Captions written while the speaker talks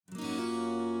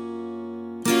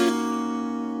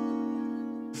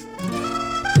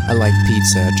I like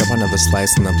pizza, drop another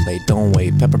slice on the plate, don't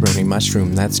wait, pepperoni,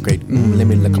 mushroom, that's great. Let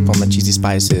me look up all my cheesy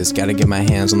spices, gotta get my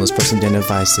hands on those frozen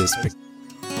devices.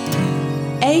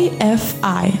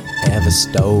 AFI. Have a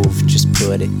stove, just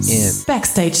put it in.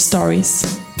 Backstage stories.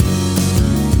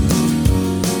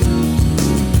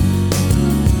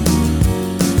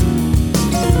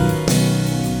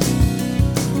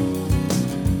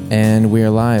 And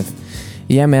we're live.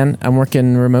 Yeah, man, I'm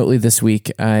working remotely this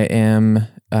week. I am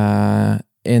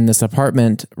in this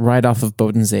apartment right off of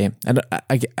Bodensee.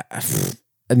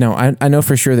 I know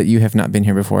for sure that you have not been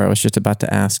here before. I was just about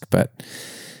to ask, but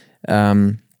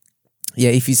yeah,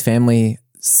 Ife's family,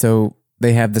 so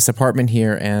they have this apartment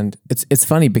here, and it's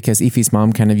funny because Ife's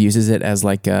mom kind of uses it as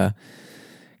like a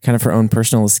kind of her own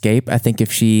personal escape. I think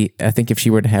if she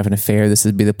were to have an affair, this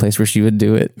would be the place where she would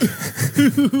do it.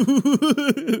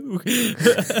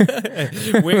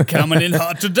 We're coming in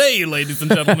hot today, ladies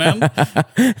and gentlemen.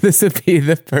 This would be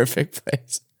the perfect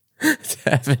place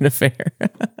to have an affair.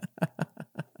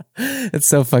 It's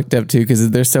so fucked up too,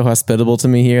 because they're so hospitable to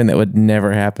me here, and that would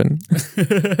never happen.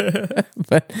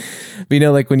 but you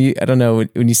know, like when you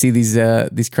see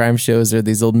these crime shows or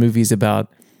these old movies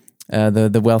about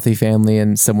the wealthy family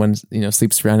and someone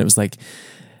sleeps around, it was like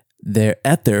they're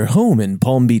at their home in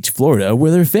Palm Beach, Florida,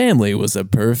 where their family was a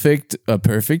perfect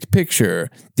picture.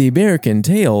 The American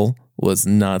tale was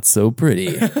not so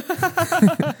pretty.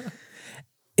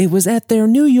 It was at their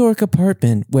New York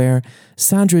apartment where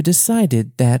Sandra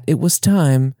decided that it was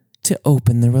time to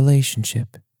open the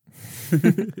relationship.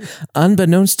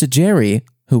 Unbeknownst to Jerry,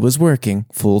 who was working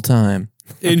full-time.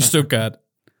 In Stuttgart.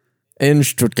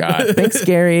 Thanks,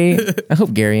 Gary. I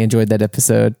hope Gary enjoyed that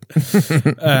episode.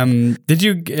 Did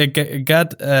you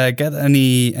get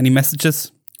any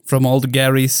messages from all the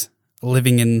Garys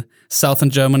living in southern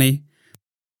Germany?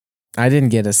 I didn't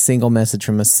get a single message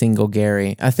from a single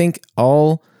Gary. I think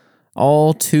all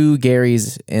 2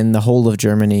 Garys in the whole of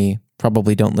Germany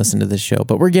probably don't listen to this show,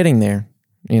 but we're getting there,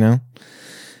 you know?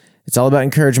 It's all about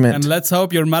encouragement. And let's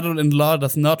hope your mother-in-law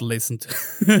does not listen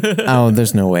to. Oh,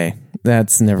 there's no way.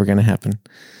 That's never going to happen.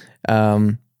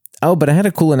 But I had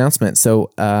a cool announcement.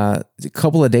 So a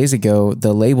couple of days ago,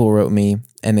 the label wrote me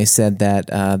and they said that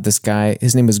this guy,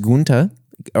 his name is Gunther,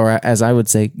 or as I would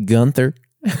say, Gunther.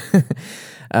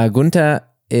 Gunther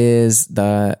is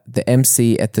the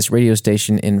MC at this radio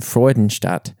station in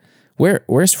Freudenstadt.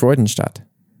 Where's Freudenstadt?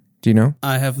 Do you know?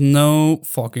 I have no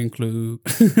fucking clue.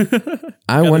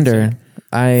 I wonder.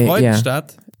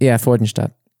 Freudenstadt? Yeah,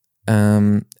 Freudenstadt.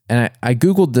 And I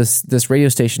Googled this radio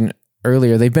station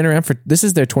earlier. They've been around this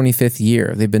is their 25th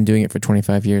year. They've been doing it for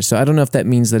 25 years. So I don't know if that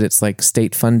means that it's like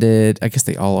state funded. I guess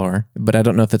they all are. But I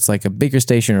don't know if it's like a bigger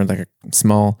station or like a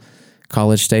small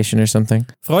college station or something.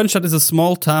 Freudenstadt is a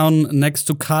small town next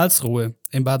to Karlsruhe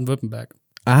in Baden-Württemberg.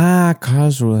 Ah,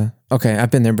 Karlsruhe. Okay,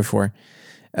 I've been there before.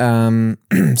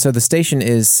 So the station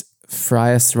is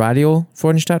Freies Radio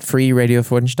Freudenstadt, Free Radio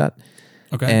Freudenstadt.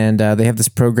 Okay. And they have this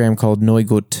program called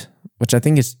Neugut, which I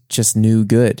think is just new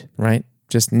good, right?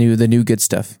 Just the new good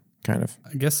stuff, kind of.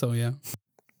 I guess so, yeah.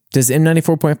 Does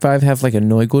M94.5 have like a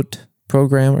Neugut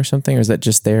program or something, or is that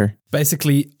just there?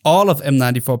 Basically, all of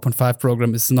M94.5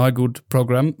 program is Neugut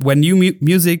program. When new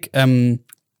music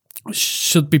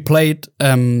should be played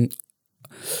on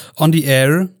the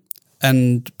air,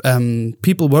 and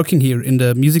people working here in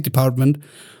the music department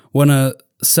want to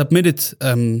submit it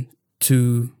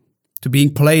to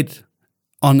being played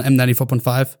on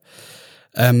M94.5.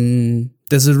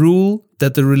 There's a rule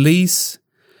that the release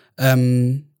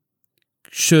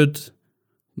should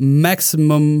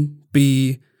maximum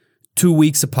be 2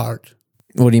 weeks apart.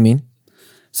 What do you mean?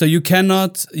 So you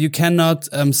cannot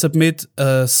submit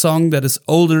a song that is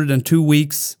older than 2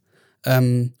 weeks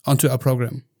onto our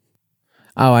program.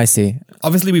 Oh, I see.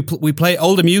 Obviously, we play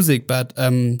older music, but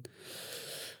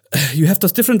you have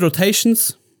those different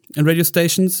rotations and radio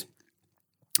stations,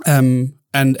 and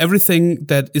everything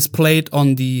that is played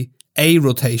on the A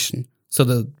rotation,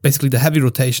 so basically the heavy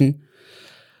rotation,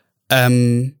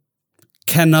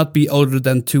 cannot be older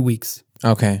than 2 weeks.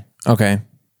 Okay.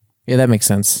 Yeah, that makes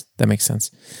sense.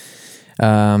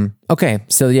 Okay,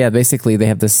 so yeah, basically they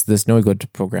have this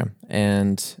Neugut program,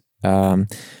 and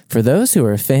for those who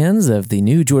are fans of the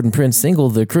new Jordan Prince single,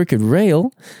 The Crooked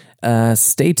Rail,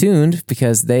 stay tuned,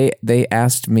 because they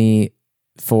asked me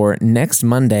for next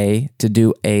Monday to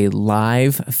do a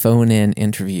live phone-in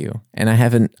interview. And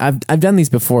I've done these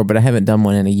before, but I haven't done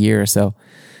one in a year or so.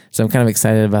 So I'm kind of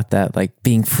excited about that, like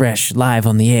being fresh live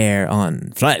on the air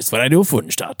on Freies Radio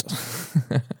Freudenstadt.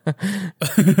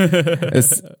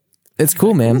 It's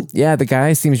cool, man. Yeah, the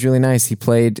guy seems really nice. He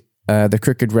played the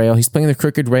Crooked Rail. He's playing the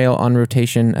Crooked Rail on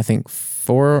rotation, I think,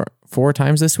 four 4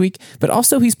 times this week. But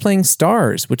also he's playing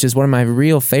Stars, which is one of my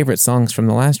real favorite songs from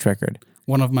the last record.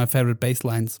 One of my favorite bass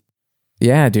lines.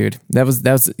 Yeah, dude. That was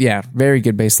very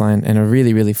good bass line and a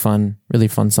really, really fun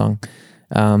song.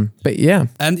 But yeah.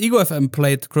 And Ego FM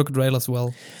played Crooked Rail as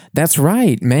well. That's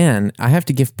right, man. I have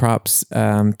to give props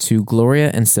to Gloria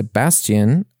and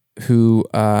Sebastian, who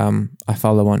I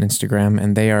follow on Instagram,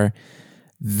 and they are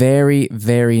very,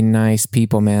 very nice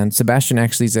people, man. Sebastian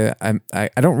actually is I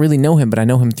don't really know him, but I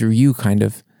know him through you, kind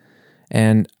of.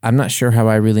 And I'm not sure how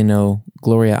I really know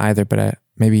Gloria either, but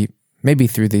maybe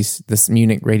through this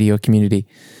Munich radio community.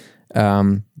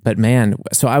 But man,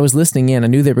 so I was listening in. I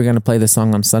knew they were going to play the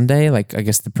song on Sunday, like I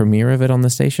guess the premiere of it on the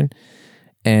station.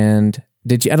 And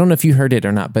I don't know if you heard it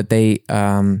or not, but they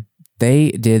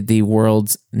did the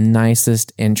world's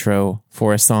nicest intro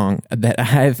for a song that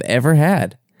I've ever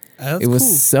had. That's it was cool.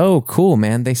 So cool,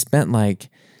 man. They spent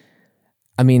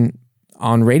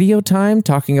on radio time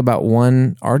talking about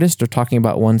one artist or talking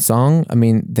about one song. I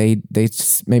mean, they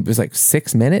maybe it was like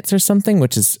 6 minutes or something,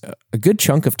 which is a good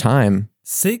chunk of time.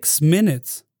 6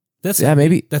 minutes. That's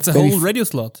maybe a whole radio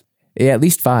slot. Yeah, at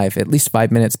least 5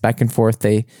 minutes back and forth.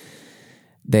 They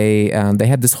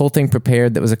had this whole thing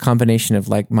prepared that was a combination of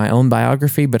like my own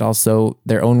biography, but also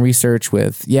their own research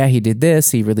with, he did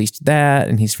this, he released that,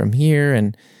 and he's from here.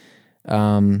 And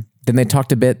then they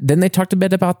talked a bit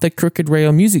about the Crooked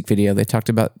Rail music video. They talked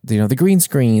about, the green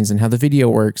screens and how the video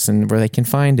works and where they can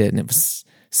find it. And it was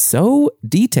so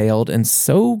detailed and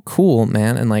so cool,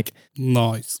 man. And like,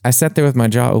 nice. I sat there with my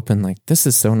jaw open, like, this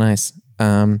is so nice.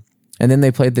 And then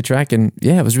they played the track, and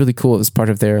it was really cool. It was part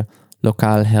of their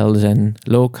Lokalhelden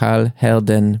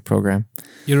program.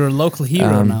 You're a local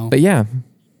hero now. But yeah,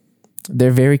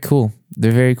 they're very cool.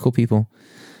 They're very cool people.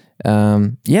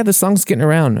 The song's getting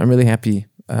around. I'm really happy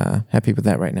with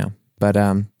that right now. But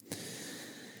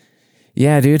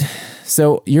dude.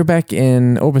 So you're back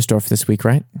in Oberstdorf this week,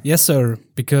 right? Yes, sir.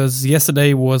 Because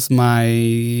yesterday was my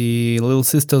little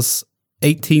sister's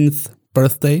 18th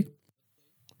birthday.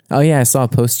 Oh yeah, I saw a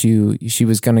post.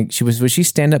 Was she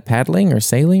stand up paddling or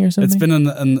sailing or something? It's been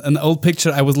an old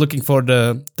picture. I was looking for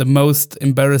the most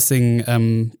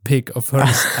embarrassing pic of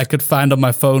hers I could find on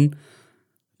my phone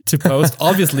to post.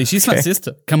 Obviously, she's my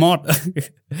sister. Come on.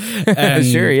 And,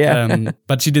 sure, yeah.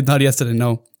 But she did not yesterday.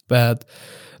 No, but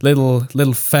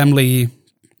little family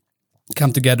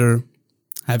come together,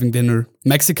 having dinner,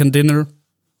 Mexican dinner.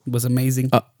 It was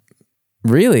amazing.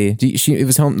 Really? It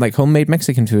was homemade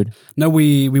Mexican food? No,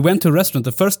 we went to a restaurant.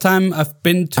 The first time I've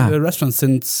been to a restaurant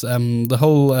since the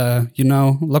whole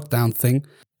lockdown thing.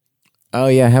 Oh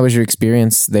yeah, how was your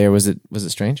experience there? Was it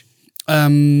strange?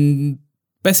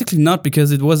 Basically not,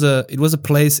 because it was a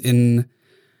place in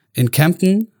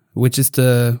Kempten, which is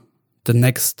the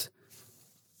next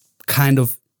kind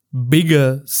of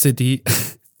bigger city.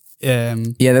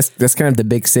 That's kind of the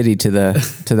big city to the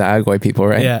Allgäu people,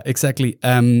 right? Yeah, exactly.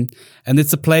 And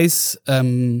it's a place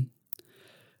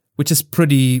which is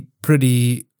pretty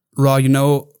raw,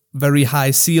 very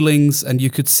high ceilings, and you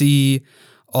could see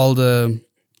all the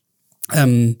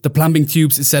plumbing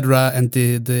tubes, etc., and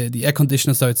the air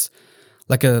conditioner. So it's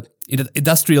like a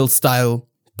industrial style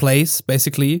place,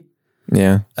 basically.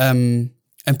 Yeah. And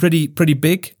pretty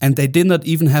big, and they did not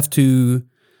even have to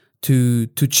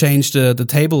change the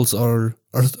tables or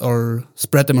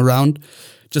spread them around,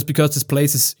 just because this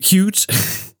place is huge.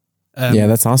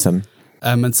 That's awesome.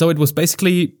 And so it was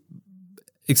basically,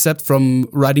 except from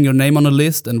writing your name on a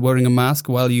list and wearing a mask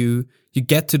while you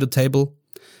get to the table,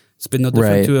 it's been no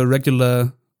different to a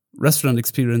regular restaurant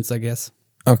experience, I guess.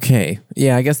 Okay.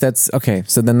 Yeah, I guess that's okay.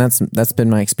 So then that's been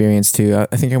my experience too.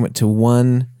 I think I went to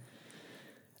one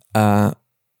or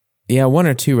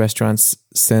two restaurants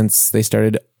since they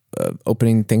started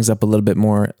opening things up a little bit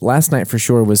more. Last night for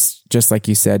sure was just like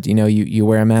you said. You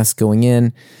wear a mask going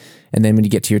in, and then when you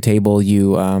get to your table,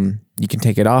 you can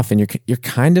take it off, and you're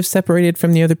kind of separated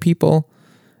from the other people,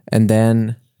 and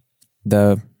then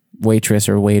the waitress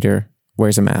or waiter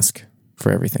wears a mask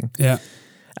for everything. Yeah,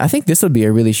 I think this would be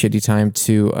a really shitty time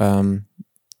to.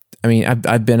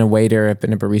 I've been a waiter, I've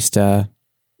been a barista,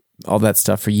 all that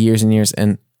stuff for years and years,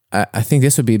 and I think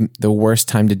this would be the worst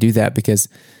time to do that because,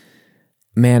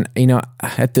 man,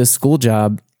 at this school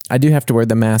job, I do have to wear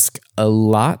the mask a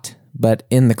lot, but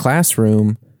in the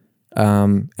classroom,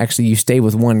 actually you stay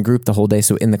with one group the whole day.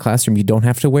 So in the classroom, you don't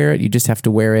have to wear it. You just have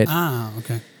to wear it. Ah,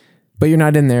 okay. But you're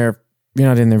not in there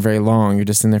very long. You're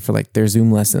just in there for like their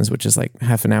Zoom lessons, which is like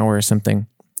half an hour or something.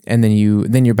 And then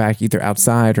you're back either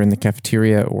outside or in the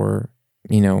cafeteria or,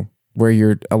 where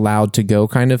you're allowed to go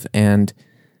kind of. And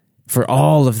for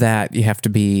all of that, you have to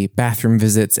be bathroom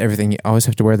visits, everything. You always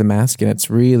have to wear the mask, and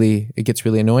it gets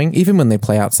really annoying. Even when they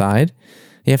play outside,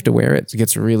 you have to wear it. It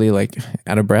gets really like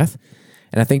out of breath.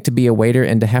 And I think to be a waiter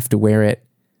and to have to wear it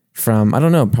from, I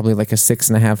don't know, probably like a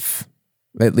 6.5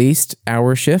 at least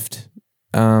hour shift,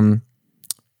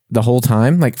 the whole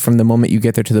time, like from the moment you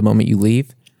get there to the moment you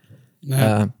leave,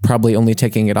 probably only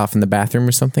taking it off in the bathroom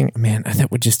or something. Man,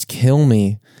 that would just kill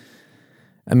me.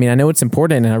 I mean, I know it's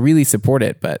important and I really support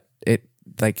it, but it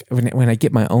like when I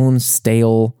get my own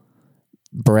stale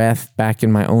breath back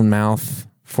in my own mouth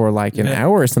for like an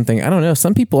hour or something, I don't know.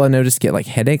 Some people I notice get like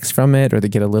headaches from it, or they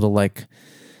get a little like,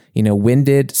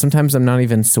 winded. Sometimes I'm not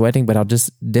even sweating, but I'll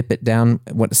just dip it down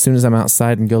as soon as I'm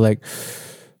outside and go like,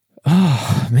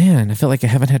 oh man, I feel like I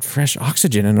haven't had fresh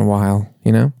oxygen in a while,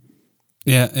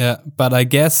 Yeah. But I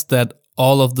guess that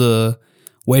all of the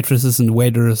waitresses and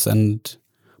waiters and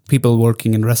people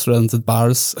working in restaurants and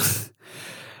bars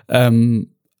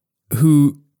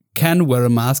who can wear a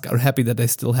mask are happy that they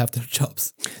still have their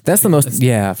jobs. That's the most,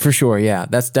 yeah, for sure. Yeah.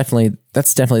 That's definitely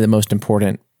the most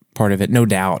important part of it. No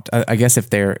doubt. I guess if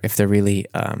they're really,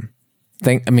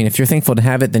 if you're thankful to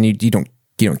have it, then you don't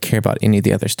care about any of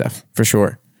the other stuff, for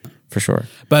sure. For sure.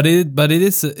 But it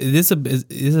is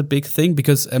a big thing,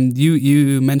 because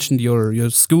you mentioned your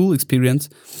school experience.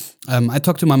 I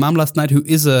talked to my mom last night, who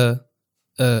is a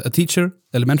teacher,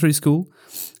 elementary school,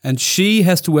 and she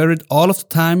has to wear it all of the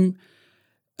time,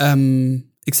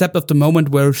 except of the moment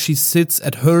where she sits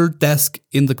at her desk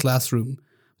in the classroom.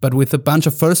 But with a bunch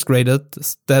of first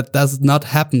graders, that does not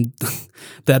happen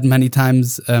that many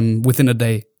times within a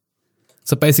day.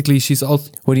 So basically, she's also.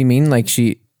 What do you mean? Like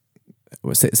she?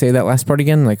 Say that last part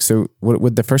again. Like, so what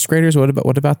with the first graders? What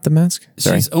about the mask?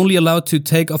 Sorry. She's only allowed to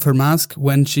take off her mask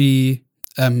when she,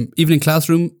 even in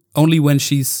classroom, only when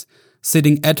she's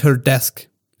sitting at her desk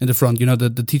in the front.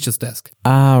 The teacher's desk.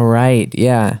 Ah, right.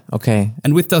 Yeah. Okay.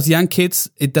 And with those young kids,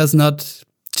 it doesn't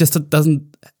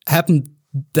happen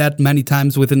that many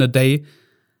times within a day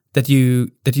that you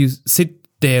sit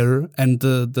there and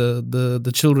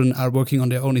the children are working on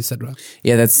their own, etc.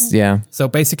 Yeah, that's, yeah. So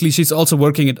basically, she's also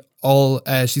working it all.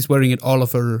 She's wearing it all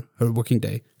of her working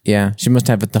day. Yeah, she must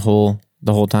have it the whole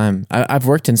time. I've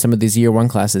worked in some of these year 1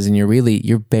 classes, and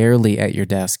you're barely at your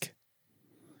desk.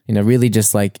 Really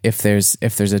just like if there's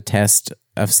a test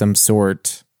of some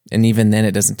sort, and even then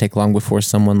it doesn't take long before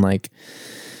someone like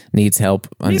needs help.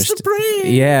 Mr. Prince!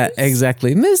 Yeah,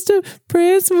 exactly. Mr.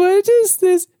 Prince, what does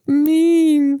this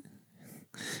mean?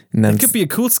 It could be a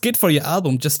cool skit for your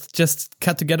album. Just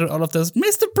cut together all of those,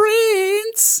 Mr.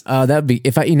 Prince. That'd be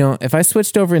if I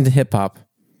switched over into hip hop.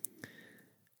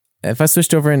 If I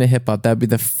switched over into hip hop, that'd be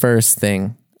the first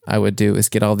thing I would do, is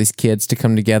get all these kids to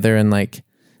come together and like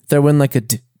throw in like a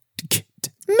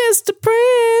Mr.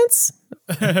 Prince.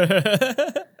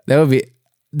 That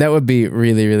would be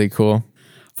really, really cool.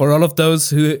 For all of those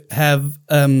who have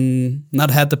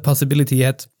not had the possibility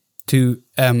yet to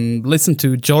listen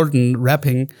to Jordan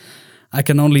rapping, I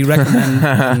can only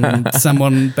recommend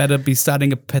someone better be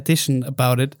starting a petition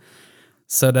about it,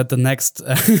 so that the next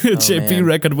JP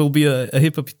record will be a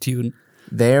hip hop tune.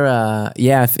 There,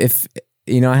 if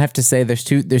I have to say, there's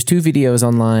two videos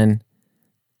online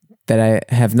that I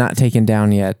have not taken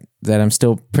down yet that I'm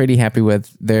still pretty happy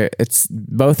with.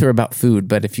 Both are about food,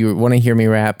 but if you want to hear me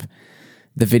rap,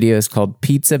 the video is called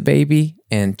Pizza Baby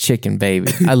and Chicken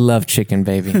Baby. I love Chicken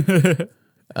Baby.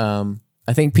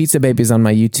 I think Pizza Baby is on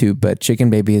my YouTube, but Chicken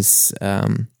Baby is a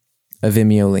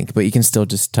Vimeo link. But you can still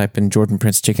just type in Jordan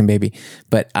Prince Chicken Baby.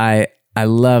 But I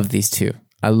love these two.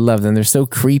 I love them. They're so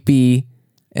creepy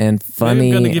and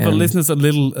funny. I'm going to give our listeners a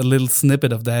little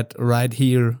snippet of that right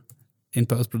here in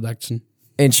post-production.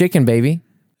 And Chicken Baby.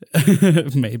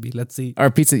 Maybe. Let's see. Or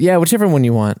Pizza. Yeah, whichever one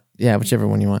you want.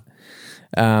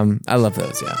 I love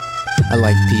those, yeah. I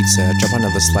like pizza, drop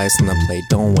another slice on the plate,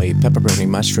 don't wait, pepperoni,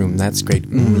 mushroom, that's great,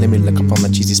 let me look up on the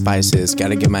cheesy spices,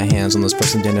 gotta get my hands on those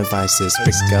personal devices,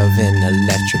 brick oven,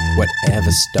 electric,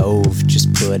 whatever stove,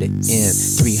 just put it in,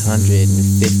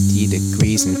 350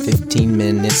 degrees in 15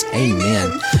 minutes,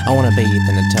 amen, I wanna bathe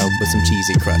in a tub with some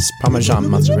cheesy crust, Parmesan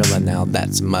mozzarella, now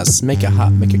that's a must, make it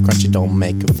hot, make it crunchy, don't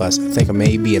make a fuss, I think I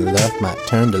may be in love, might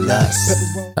turn to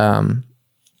lust.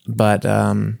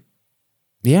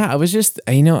 Yeah, I was just,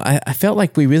 I felt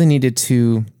like we really needed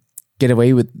to get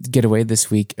away this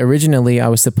week. Originally, I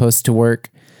was supposed to work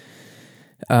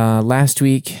last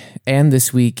week and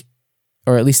this week,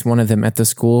 or at least one of them, at the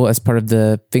school as part of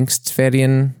the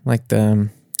Pfingstferien, like the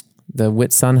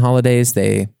Whitsun holidays.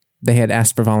 They had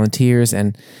asked for volunteers,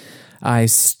 and I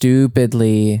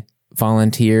stupidly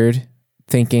volunteered,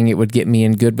 thinking it would get me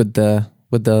in good with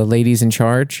the ladies in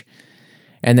charge.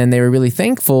 And then they were really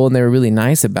thankful and they were really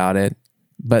nice about it.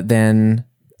 But then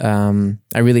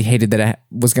I really hated that I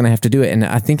was going to have to do it. And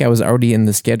I think I was already in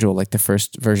the schedule, like the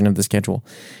first version of the schedule.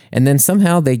 And then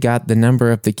somehow they got the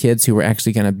number of the kids who were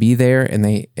actually going to be there, and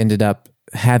they ended up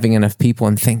having enough people.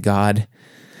 And thank God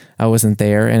I wasn't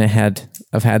there. And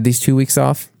I've had these 2 weeks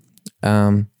off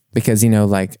because,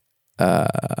 like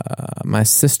my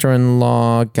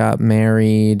sister-in-law got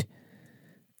married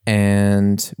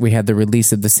and we had the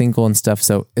release of the single and stuff.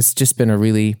 So it's just been a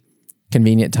really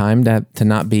convenient time to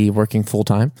not be working full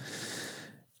time.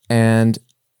 And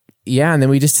then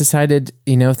we just decided,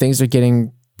 things are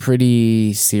getting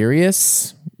pretty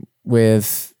serious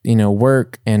with,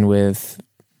 work and with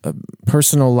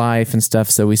personal life and stuff.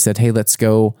 So we said, hey, let's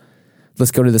go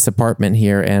to this apartment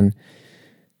here. And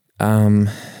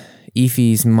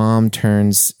Ife's mom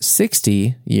turns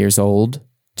 60 years old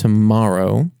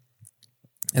tomorrow.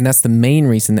 And that's the main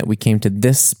reason that we came to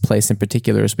this place in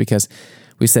particular, is because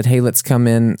we said, hey, let's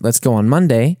go on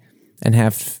Monday and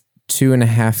have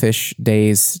 2.5-ish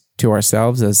days to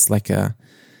ourselves as like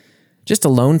just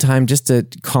alone time, just to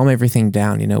calm everything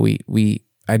down.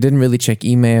 I didn't really check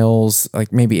emails,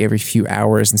 like maybe every few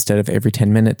hours instead of every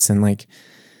 10 minutes, and like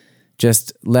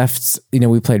just left,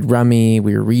 we played rummy,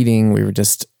 we were reading, we were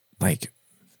just like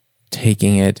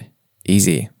taking it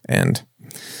easy, and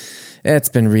it's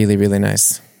been really, really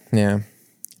nice. Yeah.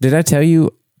 Did I tell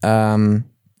you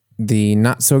the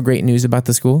not so great news about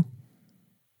the school?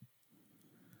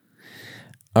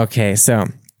 Okay, so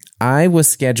I was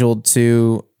scheduled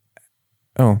to.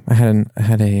 That's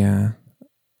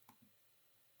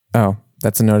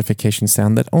a notification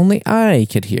sound that only I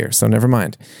could hear. So never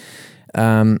mind.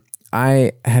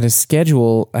 I had a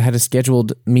scheduled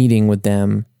meeting with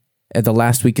them at the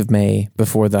last week of May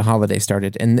before the holiday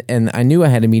started. And I knew I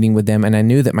had a meeting with them, and I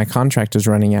knew that my contract was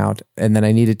running out and that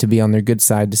I needed to be on their good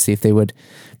side to see if they would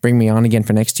bring me on again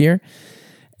for next year.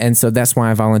 And so that's why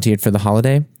I volunteered for the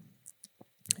holiday.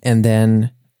 And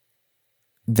then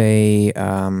they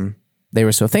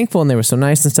were so thankful and they were so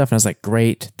nice and stuff. And I was like,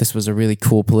 great, this was a really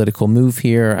cool political move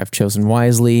here. I've chosen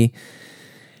wisely.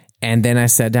 And then I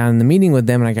sat down in the meeting with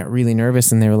them and I got really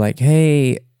nervous, and they were like,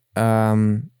 hey,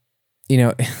 when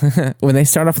they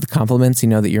start off with compliments,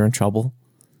 that you're in trouble.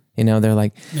 They're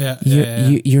like,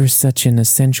 you're such an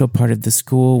essential part of the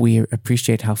school. We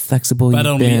appreciate how flexible you've been. But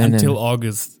only until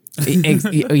August.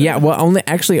 Yeah, well,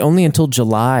 only until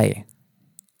July.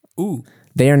 Ooh.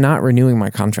 They are not renewing my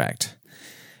contract.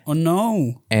 Oh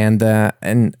no. And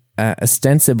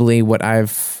ostensibly what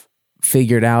I've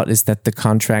figured out is that the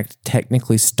contract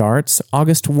technically starts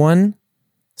August 1.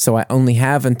 So I only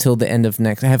have until the end of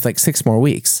I have like 6 more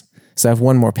weeks. So I have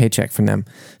 1 more paycheck from them.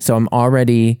 So I'm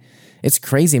already, it's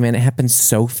crazy, man. It happens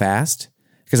so fast.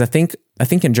 Because I think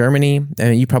in Germany,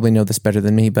 you probably know this better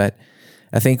than me, but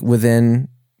I think within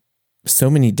so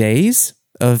many days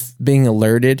of being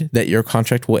alerted that your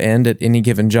contract will end at any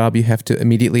given job, you have to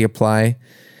immediately apply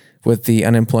with the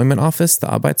unemployment office, the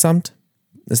Arbeitsamt.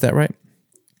 Is that right?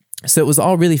 So it was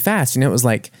all really fast. It was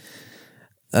like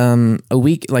a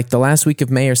week, like the last week of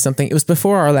May or something. It was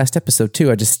before our last episode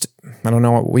too. I don't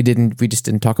know. We just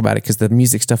didn't talk about it because the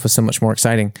music stuff was so much more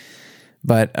exciting.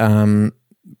 But we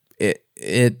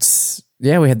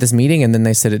had this meeting, and then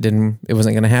they said it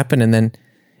wasn't going to happen. And then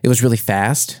it was really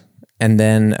fast. And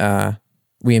then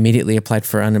we immediately applied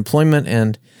for unemployment.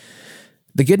 And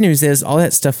the good news is all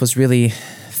that stuff was really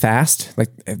fast. Like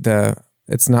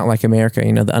it's not like America,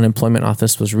 the unemployment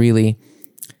office was really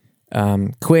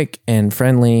quick and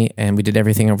friendly, and we did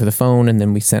everything over the phone, and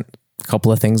then we sent a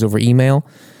couple of things over email,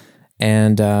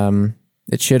 and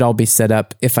it should all be set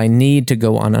up. If I need to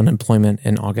go on unemployment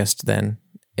in August, then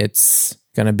it's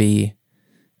going to be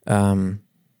a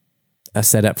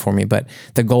setup for me. But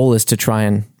the goal is to try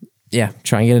and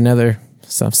get another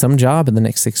some job in the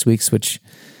next 6 weeks, which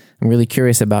I'm really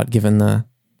curious about given the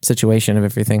situation of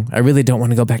everything. I really don't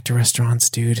want to go back to restaurants,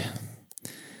 dude.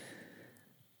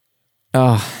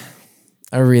 Oh,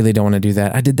 I really don't want to do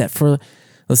that. I did that for,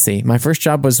 let's see, my first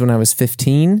job was when I was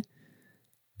 15,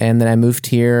 and then I moved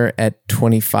here at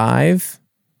 25,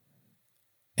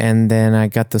 and then I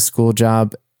got the school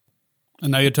job.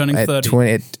 And now you're turning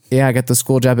 30. I got the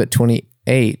school job at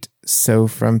 28. So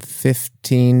from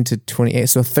 15 to 28,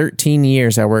 so 13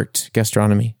 years I worked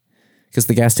gastronomy, because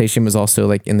the gas station was also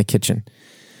like in the kitchen.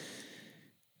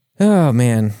 Oh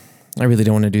man, I really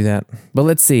don't want to do that. But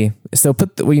let's see. So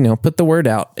put the word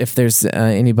out if there's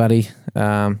anybody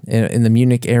in the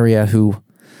Munich area who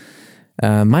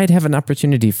might have an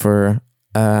opportunity for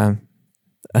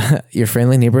your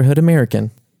friendly neighborhood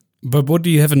American. But what do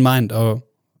you have in mind, or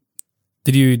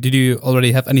did you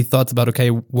already have any thoughts about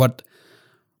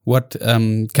what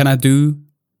can I do?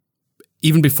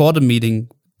 Even before the meeting,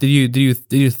 did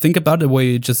you think about it? Were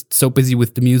you just so busy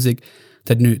with the music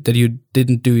that you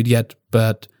didn't do it yet?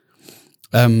 But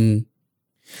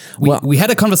we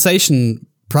had a conversation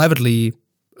privately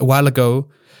a while ago,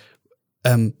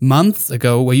 months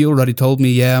ago, where you already told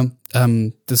me,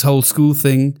 this whole school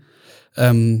thing,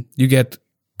 you get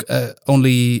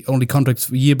only contracts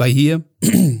year by year.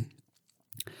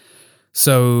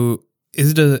 So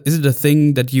is it a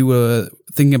thing that you were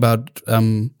thinking about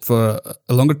for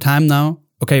a longer time now?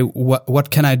 Okay, what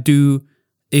can I do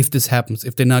if this happens,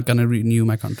 if they're not going to renew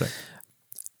my contract?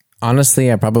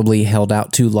 Honestly, I probably held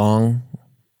out too long,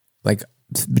 like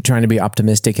trying to be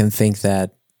optimistic and think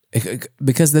that,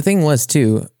 because the thing was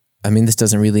too, I mean, this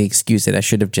doesn't really excuse it. I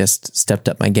should have just stepped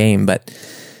up my game, but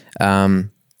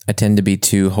I tend to be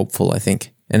too hopeful, I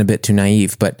think, and a bit too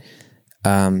naive. But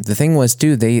the thing was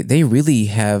too, they really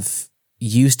have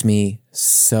used me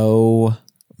so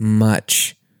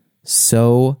much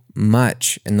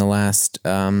in the last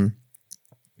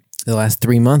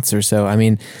 3 months or so. I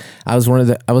mean, I was one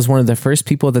of the first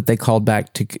people that they called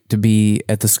back to be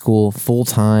at the school full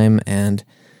time, and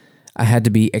I had to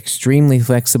be extremely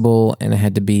flexible, and I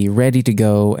had to be ready to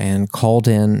go and called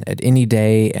in at any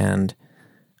day, and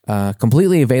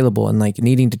completely available, and like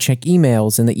needing to check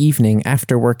emails in the evening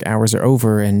after work hours are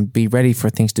over and be ready for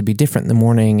things to be different in the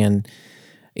morning. And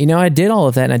I did all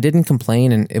of that, and I didn't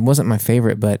complain, and it wasn't my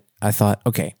favorite, but I thought,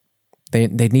 okay, they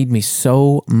need me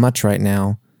so much right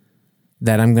now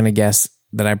that I'm going to guess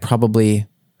that I probably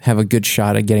have a good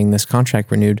shot at getting this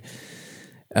contract renewed.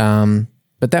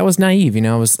 But that was naive.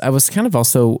 I was kind of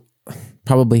also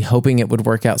probably hoping it would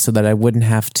work out so that I wouldn't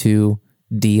have to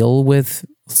deal with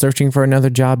searching for another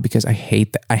job, because I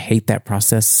hate that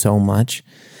process so much.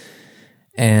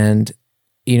 And,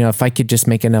 if I could just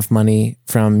make enough money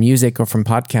from music or from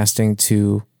podcasting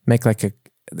to make a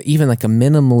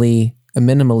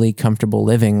minimally comfortable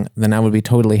living, then I would be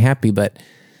totally happy. But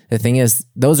the thing is,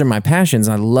 those are my passions.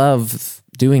 I love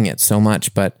doing it so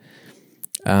much, but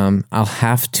I'll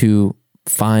have to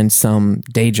find some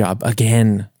day job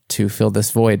again to fill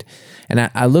this void.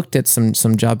 And I looked at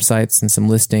some job sites and some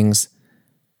listings.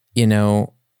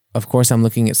 Of course, I'm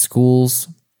looking at schools.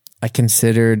 I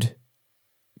considered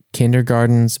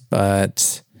kindergartens,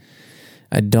 but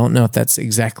I don't know if that's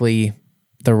exactly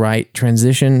the right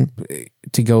transition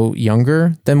to go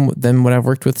younger than what I've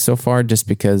worked with so far, just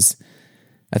because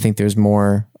I think there's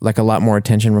more, like a lot more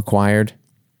attention required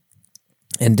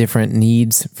and different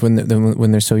needs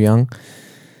when they're so young.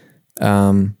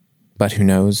 But who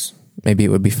knows? Maybe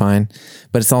it would be fine.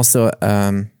 But it's also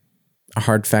a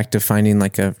hard fact of finding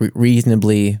like a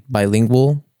reasonably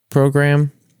bilingual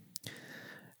program.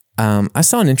 I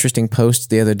saw an interesting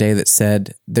post the other day that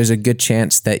said there's a good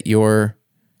chance that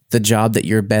the job that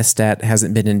you're best at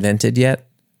hasn't been invented yet.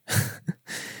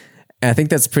 And I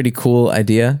think that's a pretty cool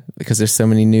idea, because there's so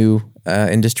many new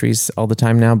industries all the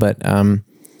time now. But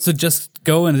so just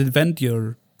go and invent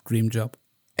your dream job.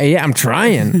 Yeah, I'm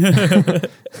trying.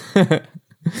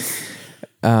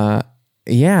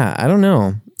 Yeah, I don't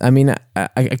know. I mean,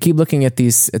 I keep looking at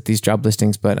these job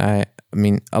listings, but I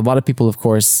mean, a lot of people, of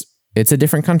course, it's a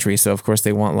different country, so of course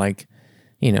they want like,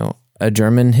 a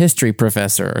German history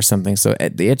professor or something. So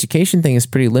the education thing is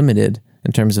pretty limited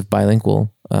in terms of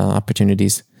bilingual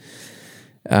opportunities.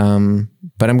 But I'm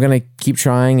gonna keep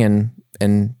trying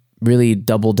and really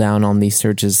double down on these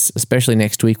searches, especially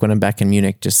next week when I'm back in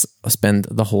Munich. Just spend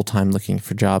the whole time looking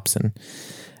for jobs. And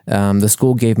the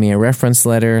school gave me a reference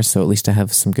letter, so at least I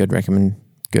have some good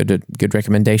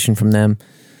recommendation from them.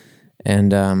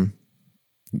 And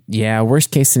yeah,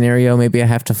 worst case scenario, maybe I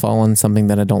have to fall on something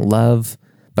that I don't love,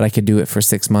 but I could do it for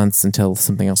 6 months until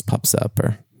something else pops up,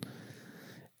 or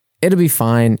it'll be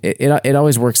fine. It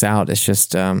always works out. It's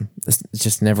just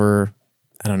never,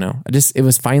 I don't know. It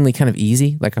was finally kind of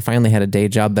easy. Like I finally had a day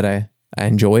job that I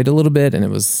enjoyed a little bit, and it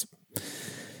was,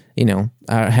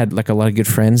 I had like a lot of good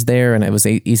friends there, and it was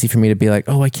easy for me to be like,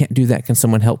 oh, I can't do that. Can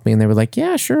someone help me? And they were like,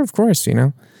 yeah, sure, of course,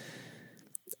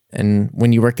 And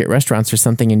when you work at restaurants or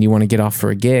something and you want to get off for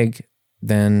a gig,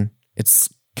 then it's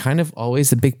kind of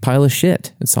always a big pile of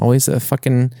shit. It's always a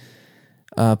fucking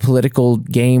political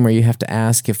game where you have to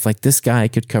ask if like this guy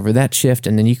could cover that shift,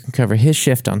 and then you can cover his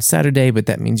shift on Saturday, but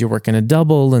that means you're working a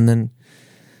double. And then,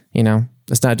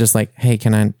 it's not just like, hey,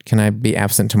 can I be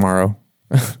absent tomorrow?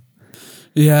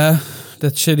 Yeah,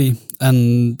 that's shitty.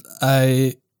 And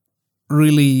I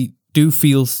really do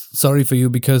feel sorry for you,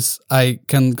 because I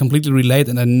can completely relate,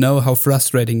 and I know how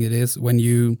frustrating it is when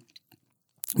you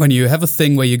have a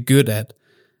thing where you're good at,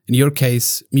 in your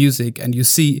case, music, and you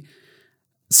see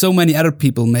so many other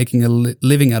people making a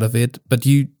living out of it, but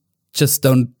you just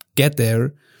don't get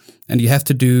there, and you have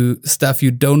to do stuff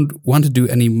you don't want to do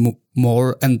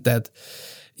anymore, and that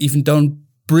even don't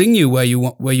bring you where you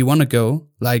want to go.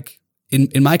 Like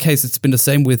in my case, it's been the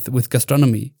same with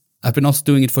gastronomy. I've been also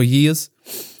doing it for years,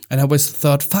 and I always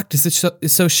thought, "Fuck, this is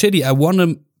so shitty. I want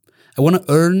to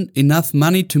earn enough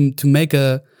money to make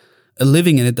a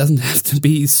living, and it doesn't have to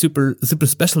be super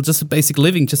special. Just a basic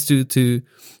living, just to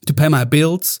pay my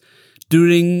bills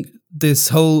during this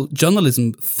whole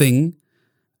journalism thing,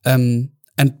 and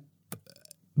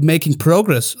making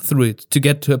progress through it to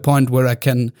get to a point where I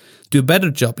can do a better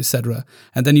job, etc.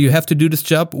 And then you have to do this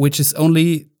job, which is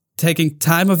only taking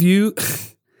time of you."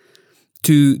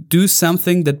 To do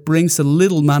something that brings a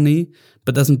little money,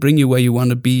 but doesn't bring you where you want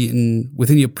to be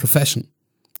within your profession.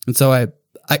 And so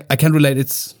I can relate.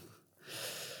 It's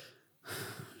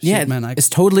shit, man. It's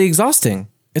totally exhausting.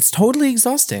 It's totally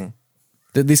exhausting.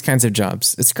 These kinds of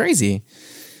jobs. It's crazy.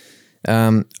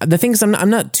 The thing is, I'm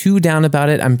not too down about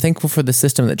it. I'm thankful for the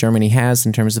system that Germany has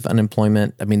in terms of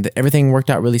unemployment. I mean, everything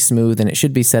worked out really smooth, and it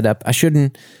should be set up. I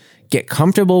shouldn't get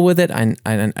comfortable with it.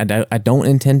 I don't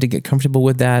intend to get comfortable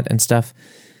with that and stuff.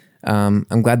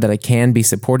 I'm glad that I can be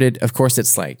supported. Of course,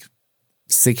 it's like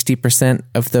 60%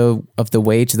 of the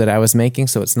wage that I was making,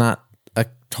 so it's not a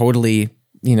totally,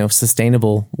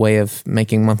 sustainable way of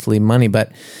making monthly money.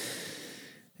 But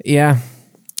yeah,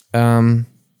 the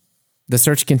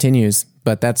search continues.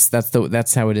 But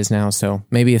that's how it is now. So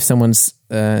maybe if someone's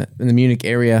in the Munich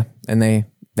area and they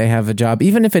have a job,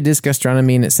 even if it is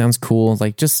gastronomy and it sounds cool,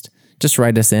 like just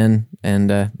write us in and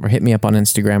or hit me up on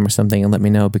Instagram or something and let me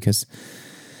know, because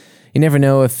you never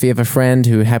know if you have a friend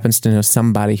who happens to know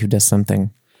somebody who does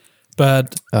something.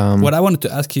 But what I wanted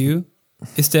to ask you,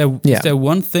 is there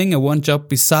one thing or one job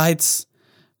besides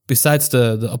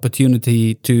the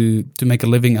opportunity to make a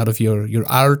living out of your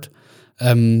art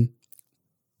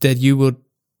that you would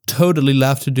totally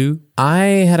love to do?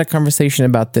 I had a conversation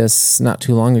about this not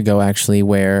too long ago, actually,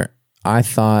 where I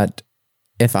thought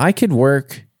if I could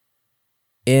work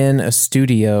in a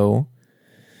studio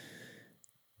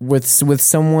with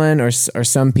someone or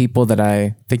some people that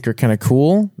I think are kind of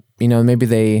cool, maybe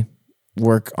they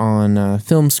work on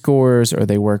film scores, or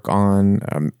they work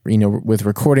on with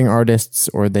recording artists,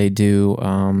 or they do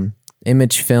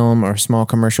image film or small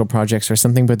commercial projects or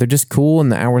something, but they're just cool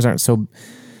and the hours aren't so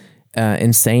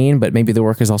insane, but maybe the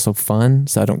work is also fun,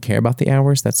 so I don't care about the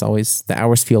hours. The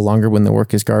hours feel longer when the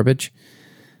work is garbage.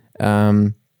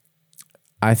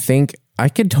 I think I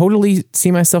could totally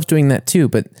see myself doing that too,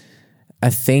 but I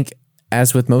think,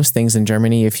 as with most things in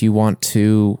Germany, if you want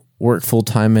to work full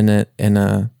time in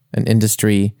an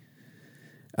industry,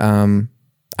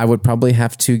 I would probably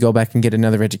have to go back and get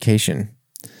another education.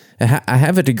 I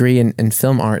have a degree in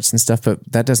film arts and stuff, but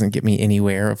that doesn't get me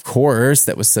anywhere. Of course,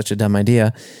 that was such a dumb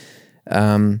idea.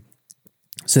 So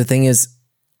the thing is,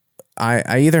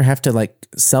 I either have to like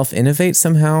self-innovate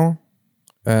somehow,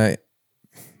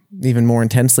 even more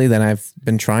intensely than I've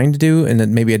been trying to do, and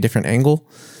then maybe a different angle.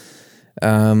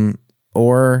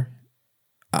 Or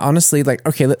honestly, like,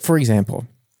 okay, for example,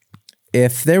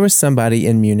 if there was somebody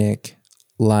in Munich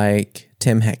like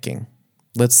Tim Hecking,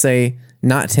 let's say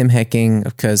not Tim Hecking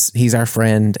because he's our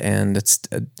friend and it's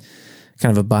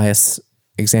kind of a biased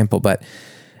example, but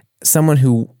someone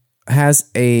who has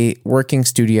a working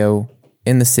studio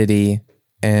in the city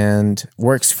and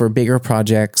works for bigger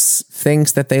projects,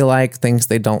 things that they like, things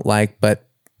they don't like, but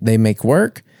they make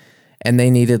work, and they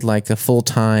needed like a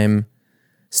full-time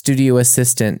studio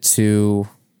assistant to,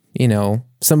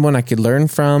 someone I could learn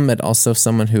from, and also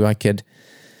someone who I could,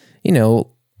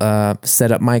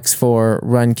 set up mics for,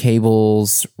 run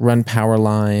cables, run power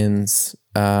lines,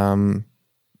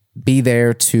 be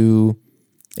there to,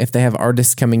 if they have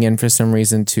artists coming in for some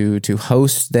reason, to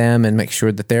host them and make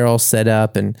sure that they're all set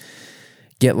up, and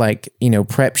get like,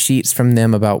 prep sheets from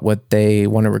them about what they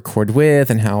want to record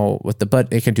with and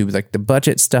they can do like the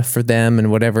budget stuff for them and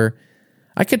whatever.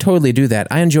 I could totally do that.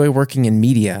 I enjoy working in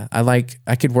media. I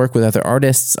could work with other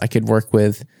artists. I could work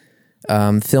with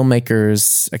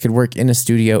filmmakers. I could work in a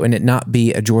studio and it not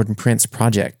be a Jordan Prince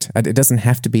project. It doesn't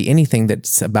have to be anything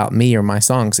that's about me or my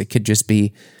songs. It could just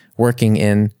be working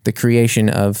in the creation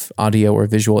of audio or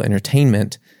visual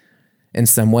entertainment in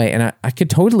some way. And I could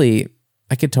totally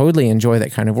enjoy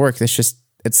that kind of work.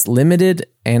 It's limited,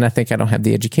 and I think I don't have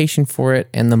the education for it,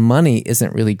 and the money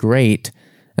isn't really great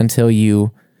until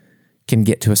you can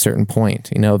get to a certain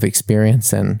point, of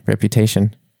experience and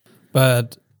reputation.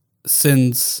 But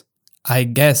since I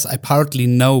guess I partly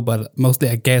know, but mostly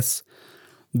I guess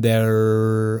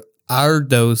there are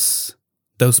those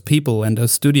people and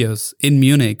those studios in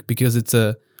Munich, because it's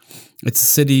a it's a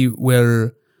city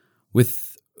where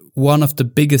with one of the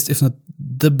biggest, if not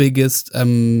the biggest,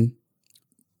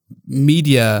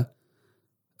 media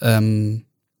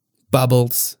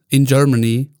bubbles in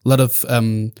Germany. A lot of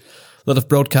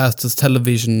broadcasters,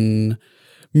 television,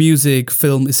 music,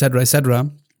 film, etc., etc.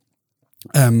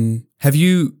 Have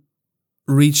you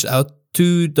reached out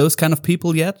to those kind of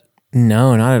people yet?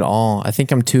 No, not at all. I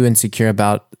think I'm too insecure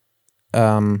about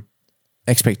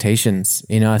expectations.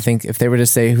 You know, I think if they were to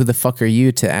say, "Who the fuck are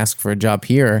you to ask for a job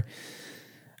here?"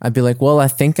 I'd be like, "Well, I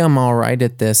think I'm all right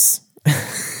at this."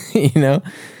 You know,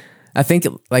 I think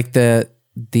like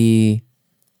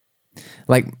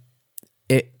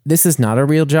this is not a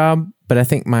real job, but I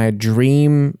think my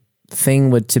dream thing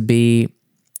would to be,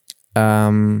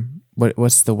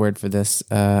 what's the word for this?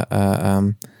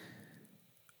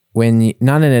 When you,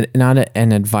 not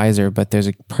an advisor, but there's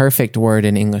a perfect word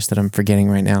in English that I'm forgetting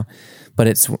right now, but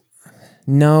it's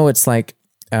like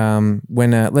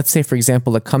when let's say, for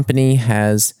example, a company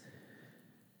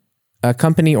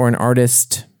or an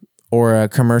artist or a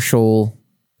commercial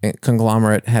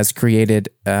conglomerate has created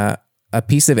a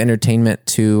piece of entertainment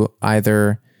to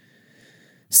either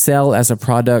sell as a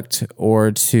product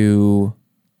or to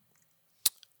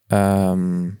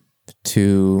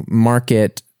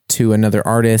market to another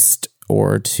artist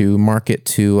or to market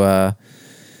to a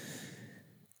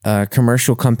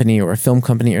commercial company or a film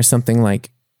company or something.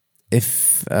 Like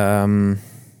if a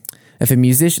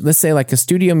musician, let's say like a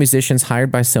studio musician's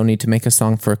hired by Sony to make a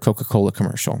song for a Coca-Cola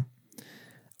commercial,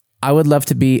 I would love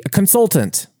to be a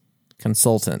consultant.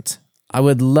 I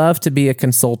would love to be a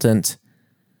consultant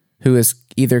who is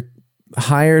either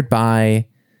hired by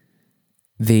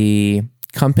the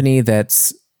company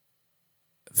that's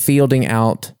fielding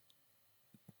out,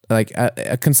 like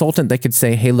a consultant that could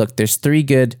say, "Hey, look, there's three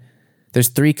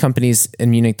companies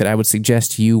in Munich that I would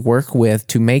suggest you work with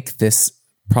to make this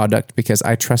product because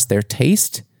I trust their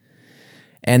taste,"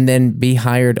 and then be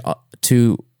hired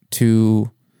to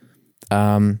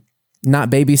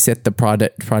not babysit the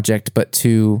project, but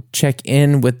to check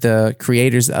in with the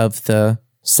creators of the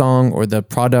song or the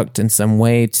product in some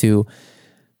way to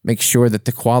make sure that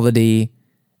the quality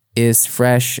is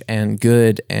fresh and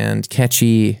good and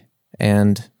catchy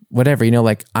and whatever. You know,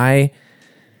 like I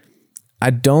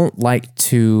don't like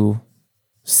to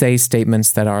say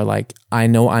statements that are like, "I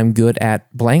know I'm good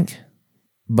at blank,"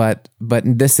 but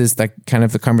this is like kind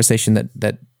of the conversation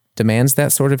that demands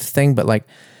that sort of thing. But like,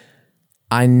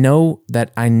 I know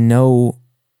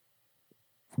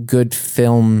good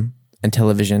film and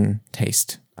television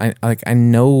taste. I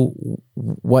know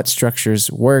what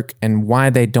structures work and why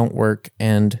they don't work.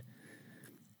 And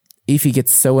Ify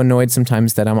gets so annoyed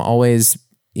sometimes that I'm always,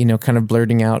 you know, kind of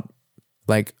blurting out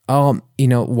like, "Oh, you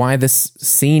know, why this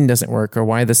scene doesn't work, or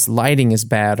why this lighting is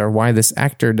bad, or why this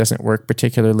actor doesn't work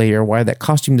particularly, or why that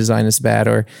costume design is bad,"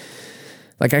 or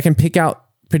like I can pick out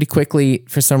pretty quickly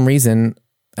for some reason.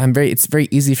 It's very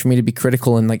easy for me to be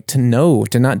critical and like to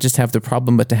not just have the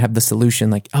problem, but to have the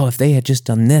solution. Like, "Oh, if they had just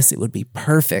done this, it would be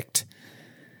perfect."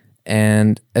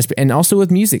 And also with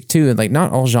music too, like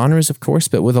not all genres, of course,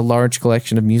 but with a large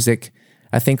collection of music,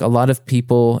 I think a lot of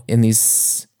people in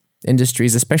these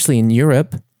industries, especially in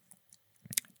Europe,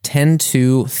 tend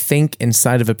to think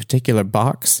inside of a particular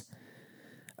box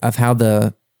of how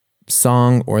the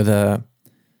song or the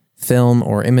film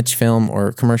or image film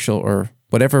or commercial or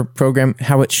whatever program,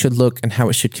 how it should look and how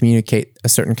it should communicate a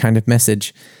certain kind of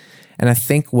message. And I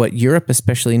think what Europe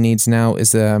especially needs now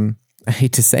is, I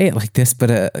hate to say it like this, but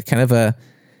a kind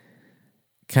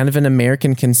of an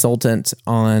American consultant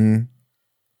on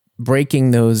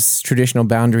breaking those traditional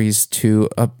boundaries to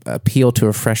appeal to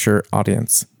a fresher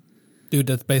audience. Dude,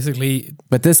 that's basically.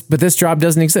 But this job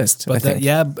doesn't exist. But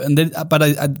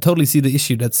I totally see the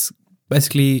issue. That's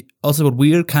basically also what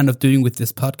we're kind of doing with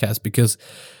this podcast, because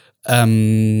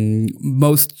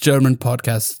most German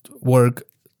podcasts work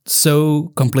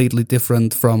so completely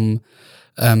different from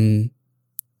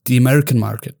the American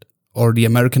market or the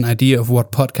American idea of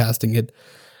what podcasting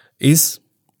is.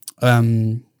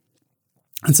 And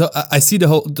so I see the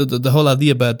whole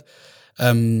idea, but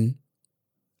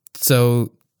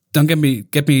so don't get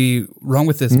me wrong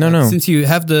with this. No. Since you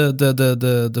have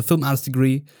the film arts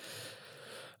degree,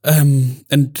 and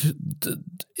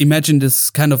imagine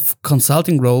this kind of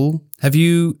consulting role. Have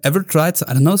you ever tried,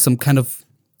 I don't know, some kind of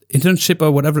internship or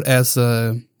whatever as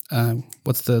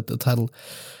what's the title?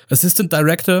 Assistant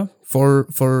director for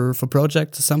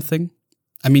project or something?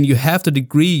 I mean, you have the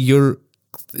degree, you're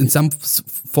in some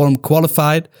form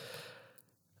qualified,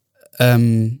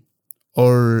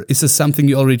 or is this something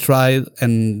you already tried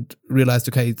and realized,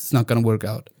 okay, it's not going to work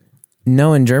out?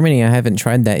 No, in Germany, I haven't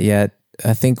tried that yet.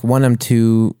 I think one, I'm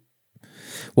too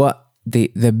Well,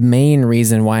 the main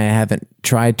reason why I haven't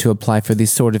tried to apply for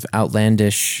these sort of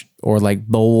outlandish or like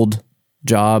bold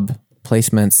job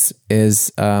placements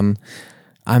is I'm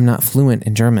not fluent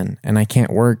in German, and I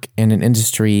can't work in an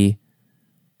industry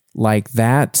like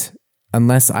that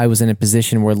unless I was in a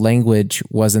position where language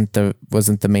wasn't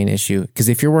the main issue. Because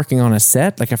if you're working on a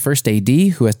set, like a first AD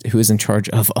who is in charge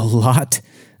of a lot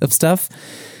of stuff,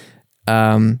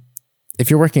 if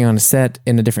you're working on a set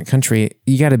in a different country,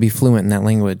 you got to be fluent in that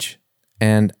language.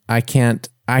 And I can't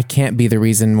be the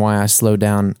reason why I slow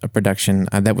down a production.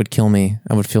 That would kill me.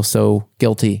 I would feel so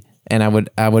guilty, and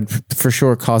I would for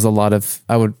sure cause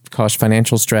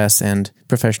financial stress and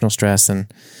professional stress.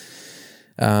 And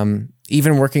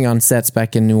even working on sets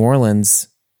back in New Orleans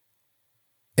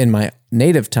in my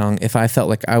native tongue, if I felt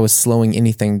like I was slowing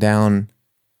anything down,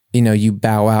 you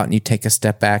bow out and you take a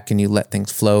step back and you let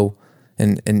things flow.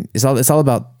 And it's all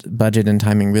about budget and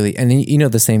timing, really. And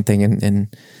the same thing in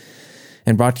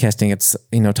broadcasting. It's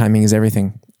timing is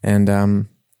everything. And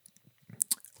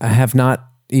I have not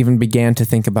even began to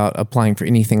think about applying for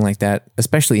anything like that,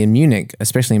 especially in Munich,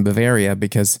 especially in Bavaria,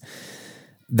 because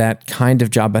that kind of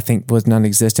job, I think, would not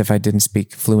exist if I didn't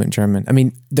speak fluent German. I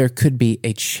mean, there could be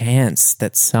a chance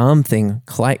that something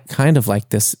kind of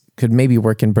like this could maybe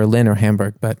work in Berlin or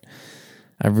Hamburg, but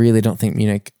I really don't think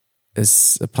Munich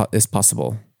is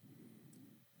possible.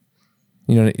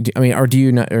 Or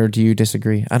do you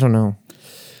disagree? I don't know.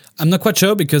 I'm not quite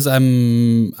sure because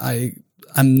I'm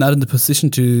not in the position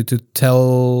to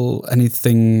tell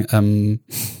anything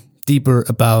deeper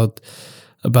about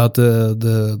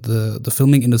the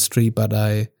filming industry, but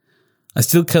I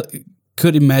still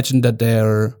could imagine that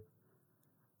there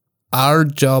are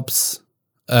jobs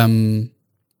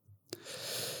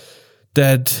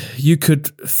that you could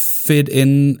fit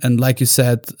in, and like you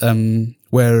said,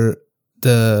 where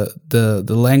the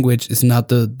language is not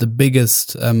the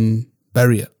biggest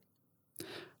barrier.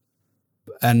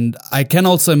 And I can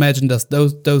also imagine that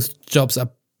those jobs are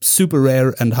super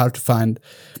rare and hard to find,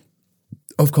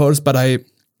 of course. But I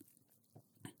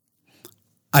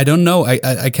don't know.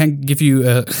 I can't give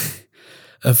you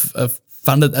a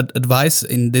funded advice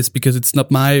in this because it's not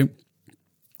my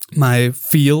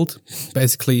field,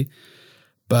 basically.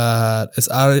 But as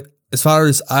far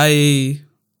as I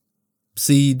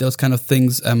see those kind of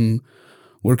things,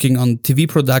 working on TV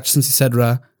productions,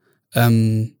 etc.,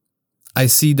 I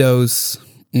see those.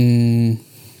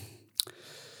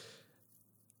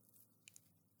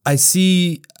 I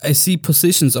see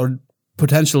positions or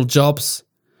potential jobs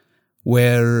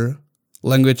where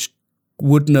language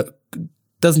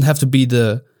doesn't have to be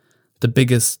the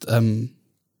biggest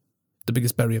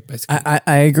barrier, basically.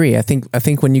 I agree. I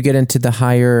think when you get into the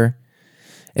higher,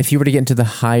 if you were to get into the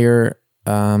higher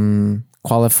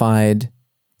qualified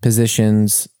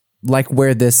positions, like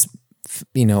where this,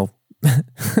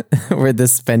 where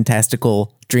this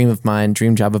fantastical dream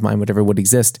job of mine, whatever would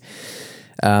exist.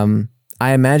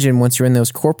 I imagine once you're in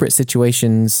those corporate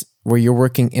situations where you're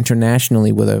working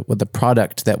internationally with a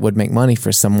product that would make money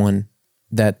for someone,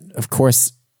 that of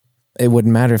course it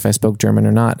wouldn't matter if I spoke German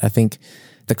or not. I think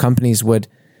the companies would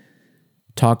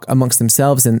talk amongst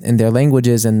themselves in their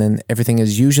languages, and then everything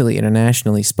is usually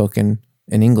internationally spoken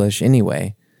in English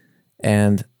anyway.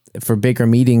 And for bigger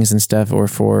meetings and stuff, or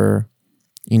for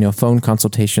phone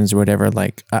consultations or whatever,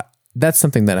 like that's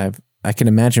something that I can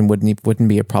imagine wouldn't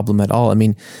be a problem at all. I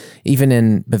mean, even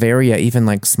in Bavaria, even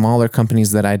like smaller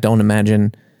companies that I don't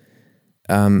imagine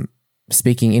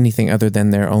speaking anything other than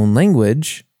their own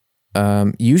language,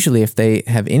 usually if they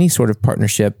have any sort of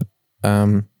partnership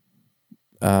with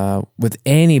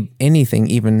anything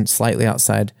even slightly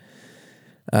outside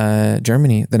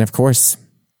Germany, then of course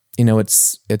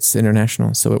it's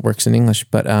international, so it works in English.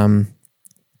 But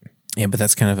but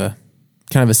that's kind of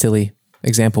a silly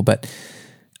example. But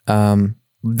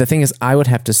the thing is, I would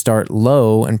have to start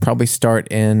low and probably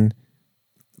start in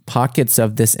pockets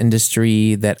of this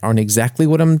industry that aren't exactly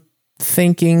what I'm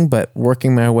thinking, but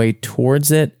working my way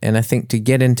towards it. And I think to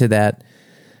get into the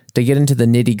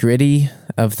nitty gritty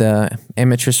of the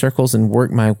amateur circles and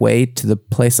work my way to the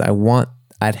place I want,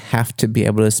 I'd have to be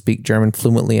able to speak German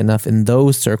fluently enough in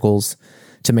those circles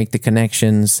to make the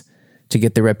connections, to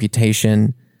get the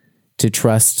reputation, to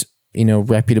trust,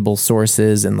 reputable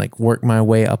sources, and like work my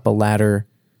way up a ladder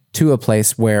to a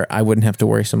place where I wouldn't have to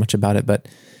worry so much about it. But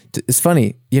it's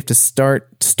funny, you have to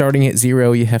starting at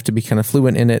zero, you have to be kind of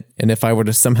fluent in it. And if I were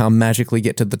to somehow magically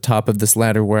get to the top of this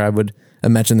ladder where I would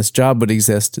imagine this job would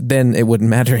exist, then it wouldn't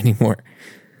matter anymore.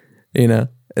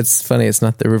 It's funny, it's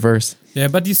not the reverse. Yeah,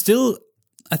 but I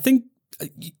think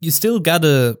you still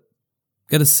gotta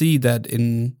see that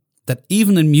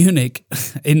even in Munich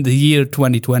in the year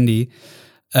 2020,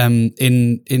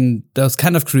 in those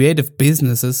kind of creative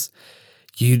businesses,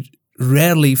 you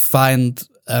rarely find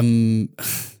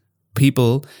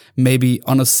people maybe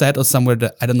on a set or somewhere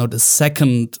that, I don't know, the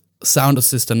second sound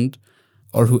assistant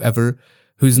or whoever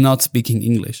who's not speaking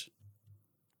English.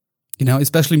 You know,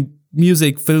 especially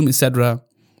music, film, etc.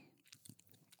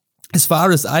 As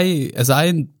far as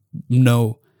I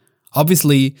know,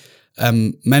 obviously,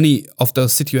 many of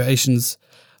those situations,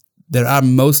 there are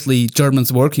mostly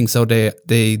Germans working, so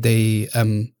they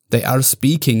are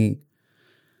speaking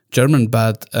German.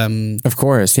 But of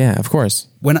course, yeah, of course.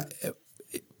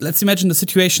 Let's imagine the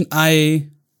situation I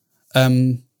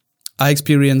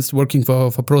experienced working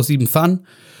for Pro7 Fun,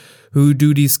 who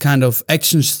do these kind of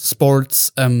action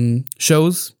sports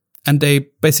shows, and they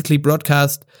basically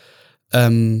broadcast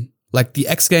like the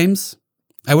X Games.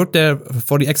 I worked there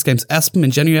for the X Games Aspen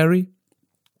in January,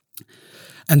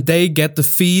 and they get the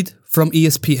feed from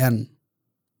ESPN.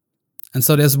 And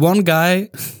so there's one guy,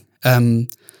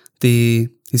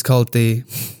 he's called the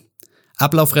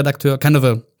Ablaufredakteur, kind of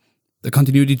a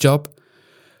continuity job,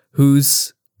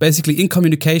 who's basically in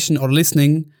communication or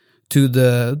listening to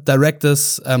the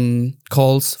director's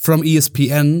calls from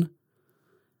ESPN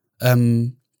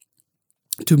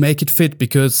to make it fit,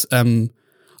 because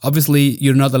obviously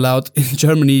you're not allowed in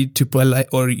Germany to play,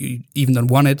 or you even don't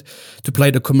want it, to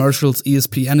play the commercials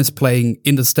ESPN is playing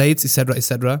in the States, etc.,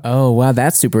 etc. Oh, wow,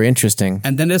 that's super interesting.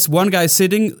 And then there's one guy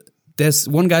sitting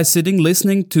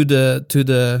listening to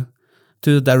the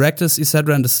directors,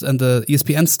 etc., and the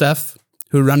ESPN staff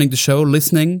who are running the show,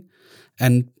 listening,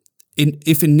 and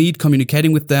if in need,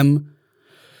 communicating with them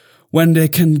when they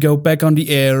can go back on the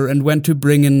air and when to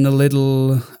bring in a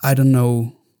little, I don't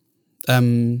know,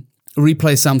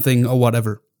 replay something or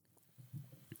whatever.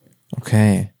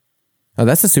 Okay. Oh,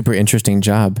 that's a super interesting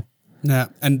job. Yeah,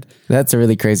 and that's a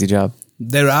really crazy job.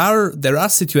 There are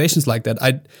situations like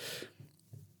that.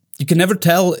 You can never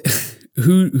tell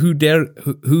who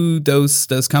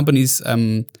those companies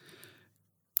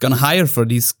gonna hire for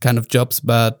these kind of jobs,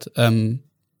 but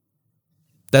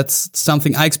that's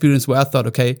something I experienced where I thought,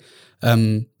 okay,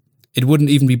 it wouldn't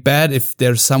even be bad if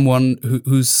there's someone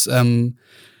whose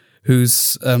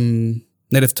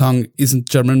native tongue isn't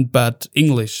German but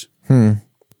English.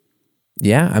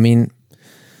 Yeah, I mean,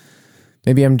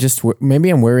 maybe I'm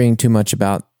worrying too much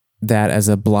about that as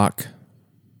a block.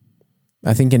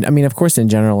 I think, of course, in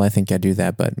general, I think I do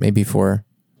that, but maybe for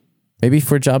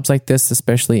jobs like this,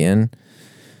 especially in,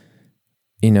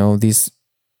 these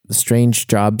strange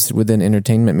jobs within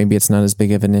entertainment, maybe it's not as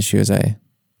big of an issue as I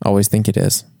always think it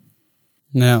is.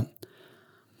 Yeah.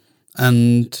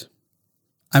 And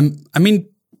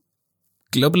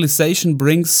globalization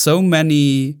brings so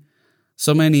many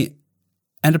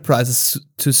enterprises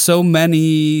to so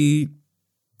many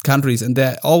countries, and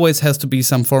there always has to be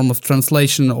some form of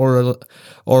translation or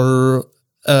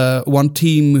one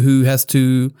team who has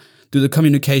to do the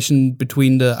communication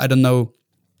between the, I don't know,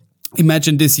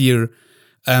 imagine this year,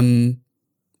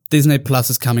 Disney Plus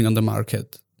is coming on the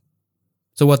market.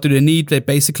 So what do they need? They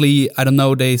basically, I don't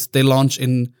know, they launch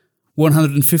in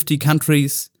 150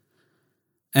 countries,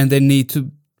 and they need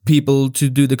people to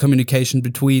do the communication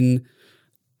between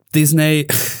Disney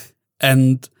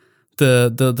and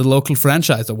the local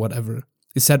franchise or whatever,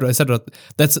 etc., etc.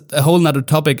 That's a whole nother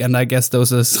topic, and I guess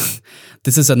this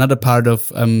is another part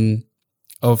of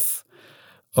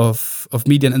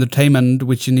media and entertainment,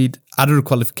 which you need other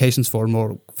qualifications for,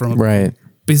 more from a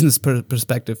business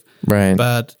perspective. Right.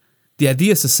 But the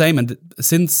idea is the same, and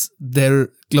since their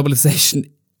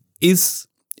globalization is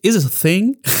a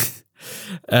thing,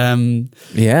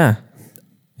 yeah.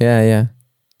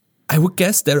 I would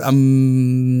guess there are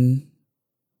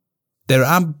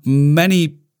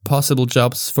many possible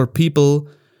jobs for people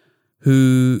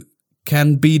who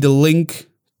can be the link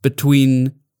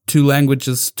between two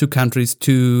languages, two countries,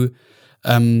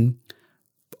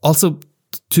 also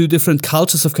two different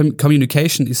cultures of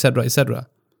communication, etc., etc.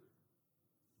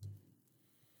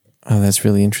 Oh, that's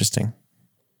really interesting.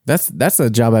 That's a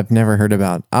job I've never heard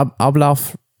about.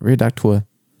 Ablaufredakteur.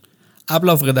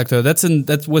 Ablaufredakteur.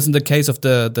 That wasn't the case of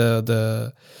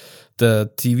the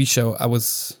TV show I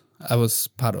was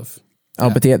part of. Oh,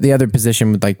 yeah. But the other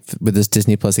position with this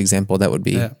Disney Plus example, that would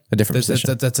be a different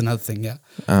position. That's another thing, yeah.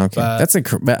 Oh, okay,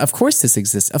 but of course this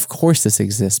exists. Of course this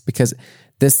exists, because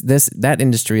that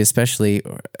industry especially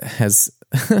has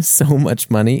so much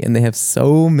money, and they have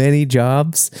so many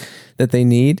jobs that they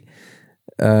need.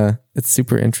 It's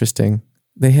super interesting.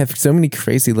 They have so many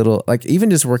crazy little, like, even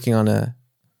just working on a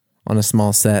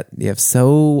small set, you have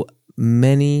so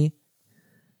many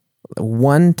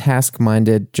one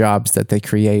task-minded jobs that they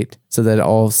create so that it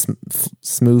all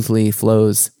smoothly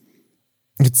flows.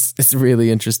 It's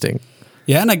really interesting.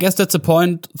 Yeah, and I guess that's a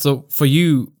point. So for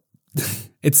you,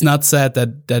 it's not sad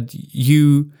that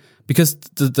you, because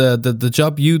the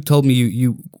job you told me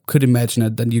you could imagine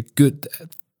it, and you're good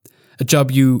at a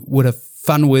job you would have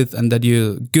fun with, and that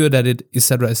you're good at it,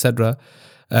 etc.,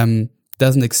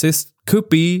 doesn't exist. Could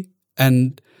be,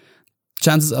 and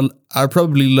chances are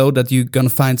probably low that you're gonna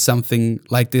find something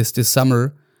like this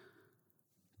summer.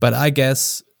 But I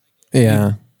guess,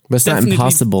 yeah, but it's not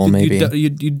impossible. Maybe you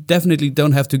definitely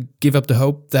don't have to give up the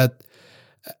hope that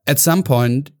at some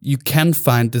point you can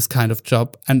find this kind of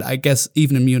job, and I guess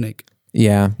even in Munich.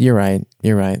 Yeah, you're right.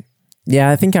 Yeah,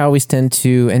 I think I always tend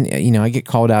to, and I get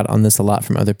called out on this a lot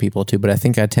from other people too, but I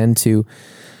think I tend to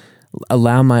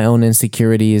allow my own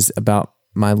insecurities about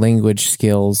my language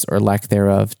skills or lack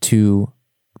thereof to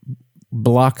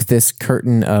block this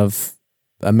curtain of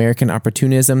American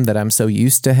opportunism that I'm so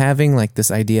used to having, like this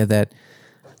idea that,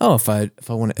 oh, if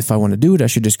I want to do it, I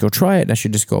should just go try it, and I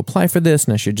should just go apply for this,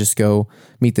 and I should just go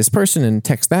meet this person and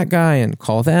text that guy and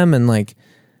call them, and like,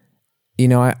 I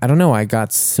don't know, I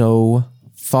got so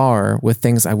far with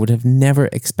things I would have never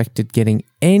expected getting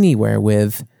anywhere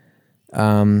with,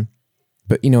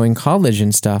 but in college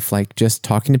and stuff, like just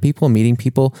talking to people, meeting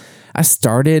people, I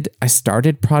started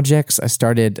projects, I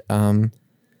started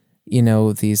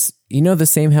these, the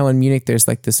same how in Munich there's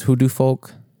like this hoodoo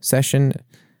folk session.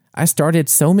 I started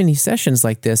so many sessions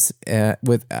like this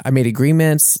I made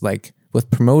agreements like with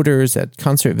promoters at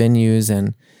concert venues,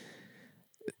 and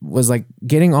was like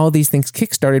getting all these things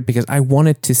kickstarted because I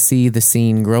wanted to see the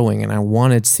scene growing, and I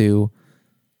wanted to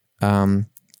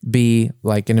be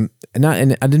like I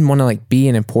didn't want to like be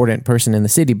an important person in the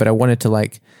city, but I wanted to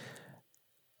like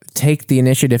take the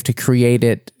initiative to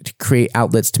create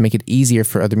outlets to make it easier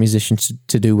for other musicians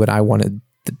to do what I wanted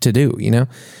to do,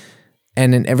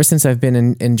 And then ever since I've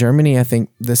been in Germany, I think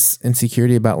this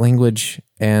insecurity about language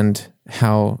and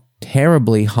how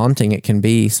terribly haunting it can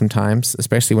be sometimes,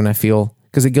 especially when I feel,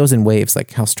 because it goes in waves,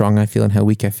 like how strong I feel and how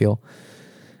weak I feel.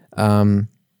 I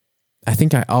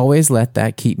think I always let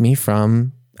that keep me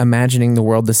from imagining the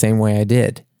world the same way I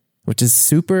did, which is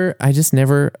super. I just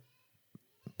never.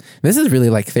 This is really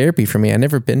like therapy for me. I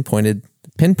never pinpointed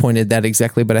that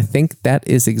exactly, but I think that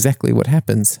is exactly what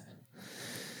happens.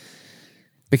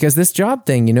 Because this job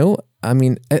thing, I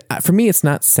mean, for me, it's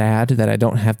not sad that I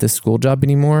don't have this school job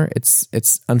anymore.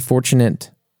 It's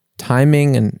unfortunate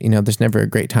timing, and there's never a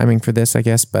great timing for this, I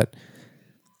guess. But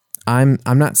I'm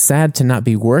not sad to not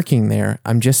be working there.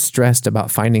 I'm just stressed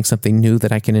about finding something new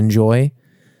that I can enjoy,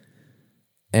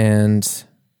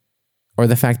 or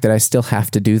the fact that I still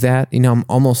have to do that. I'm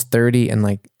almost 30, and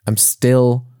like I'm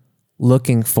still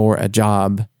looking for a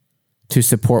job to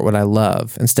support what I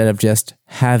love instead of just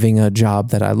having a job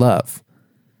that I love.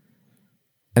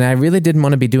 And I really didn't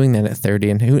want to be doing that at 30.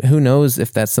 And who knows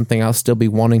if that's something I'll still be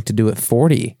wanting to do at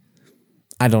 40.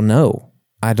 I don't know.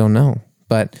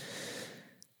 But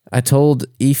I told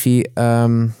Ify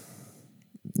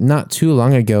not too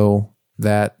long ago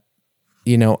that,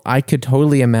 I could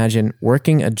totally imagine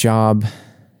working a job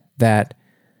that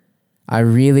I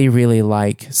really, really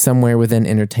like somewhere within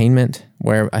entertainment,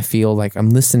 where I feel like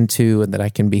I'm listened to and that I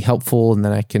can be helpful and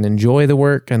that I can enjoy the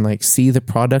work and like see the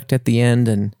product at the end.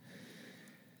 And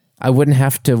I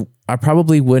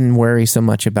probably wouldn't worry so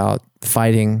much about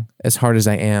fighting as hard as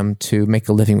I am to make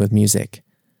a living with music.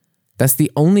 That's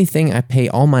the only thing I pay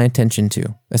all my attention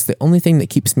to. That's the only thing that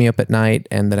keeps me up at night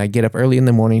and that I get up early in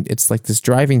the morning. It's like this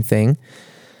driving thing.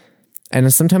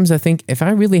 And sometimes I think if I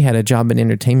really had a job in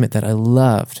entertainment that I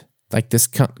loved, like this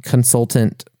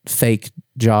consultant fake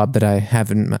job that I have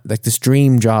like this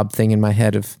dream job thing in my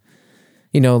head of,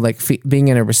 being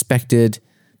in a respected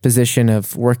position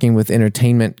of working with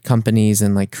entertainment companies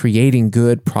and like creating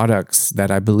good products that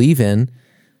I believe in,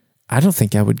 I don't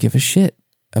think I would give a shit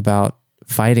about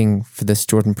fighting for this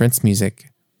Jordan Prince music.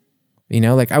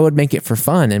 I would make it for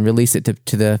fun and release it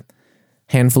to the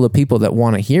handful of people that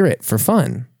want to hear it for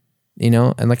fun.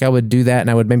 And like I would do that, and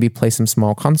I would maybe play some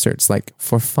small concerts like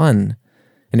for fun,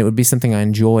 and it would be something I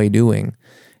enjoy doing,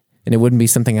 and it wouldn't be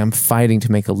something I'm fighting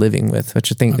to make a living with,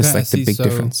 which I think is like the big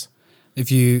difference.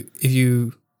 If you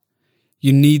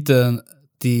need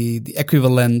the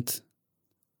equivalent,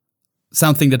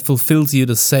 something that fulfills you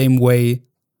the same way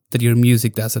that your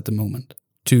music does at the moment,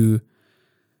 to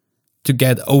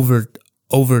get over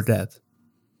that.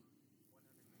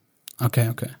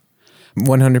 Okay.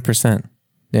 100%.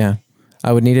 Yeah.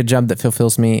 I would need a job that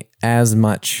fulfills me as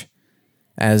much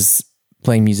as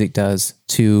playing music does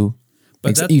to...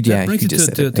 But that brings you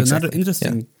to another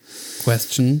interesting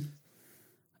question.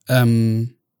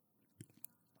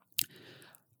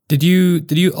 Did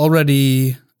you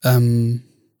already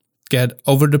get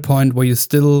over the point where you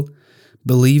still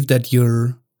believe that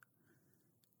you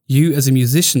as a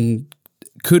musician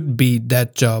could be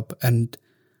that job, and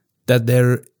that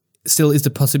there still is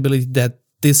the possibility that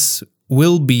this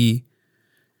will be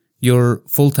your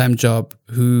full-time job,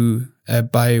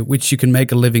 by which you can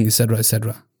make a living, etc.,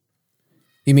 etc.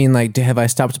 You mean like, have I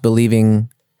stopped believing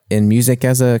in music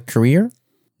as a career?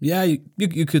 Yeah,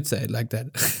 you could say it like that.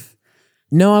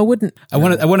 No, I wouldn't. I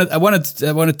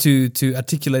wanted to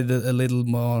articulate it a little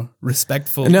more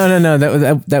respectful. No.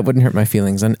 That wouldn't hurt my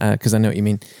feelings, because I know what you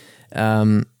mean.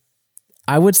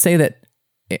 I would say that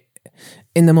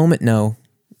in the moment, no.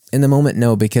 In the moment,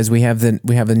 no, because we have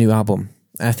the new album.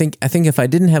 I think if I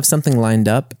didn't have something lined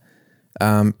up,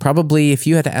 probably if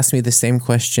you had to ask me the same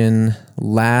question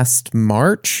last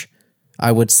March,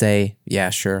 I would say, yeah,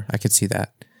 sure, I could see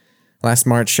that. Last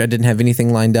March, I didn't have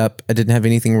anything lined up. I didn't have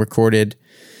anything recorded.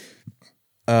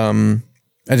 I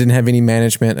didn't have any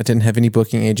management. I didn't have any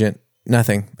booking agent.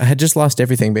 Nothing. I had just lost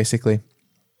everything, basically.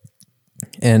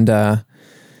 And I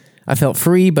felt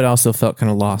free, but also felt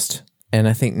kind of lost. And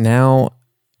I think now,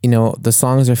 the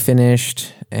songs are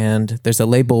finished, and there's a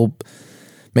label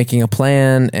making a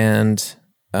plan, and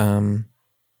I'm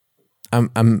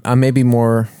maybe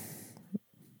more.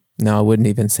 No, I wouldn't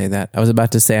even say that. I was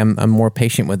about to say I'm more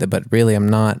patient with it, but really I'm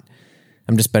not.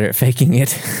 I'm just better at faking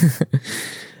it.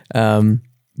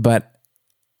 But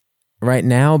right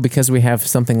now, because we have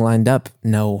something lined up,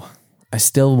 no, I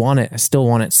still want it. I still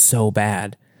want it so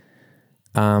bad.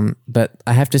 But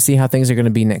I have to see how things are going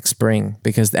to be next spring,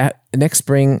 because that next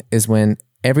spring is when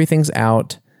everything's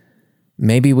out.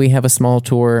 Maybe we have a small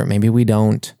tour, maybe we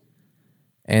don't.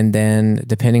 And then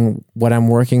depending what I'm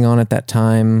working on at that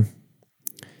time,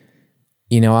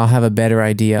 I'll have a better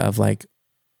idea of like,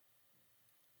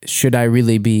 should I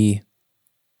really be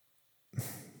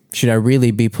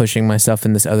pushing myself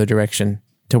in this other direction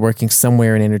to working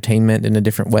somewhere in entertainment in a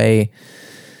different way,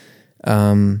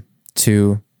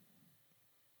 to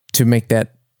make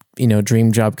that,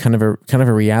 dream job kind of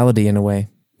a reality in a way.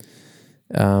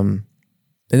 And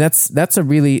that's a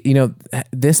really,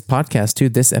 this podcast too,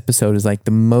 this episode is like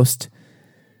the most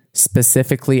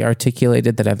specifically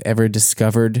articulated that I've ever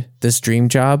discovered this dream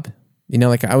job.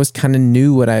 Like I always kind of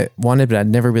knew what I wanted, but I'd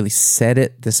never really said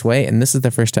it this way. And this is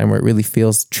the first time where it really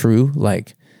feels true.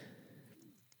 Like,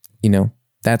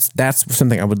 that's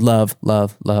something I would love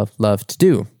to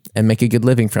do and make a good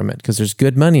living from it, because there's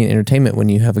good money in entertainment when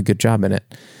you have a good job in it.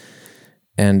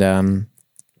 And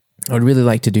I would really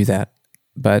like to do that.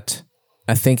 But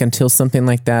I think until something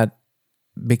like that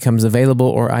becomes available,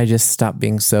 or I just stop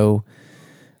being so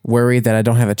worried that I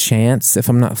don't have a chance if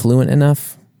I'm not fluent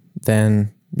enough,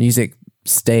 then music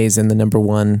stays in the number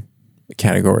one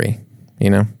category,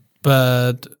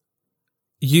 But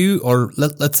you, or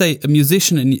let's say a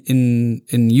musician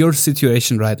in your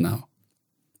situation right now,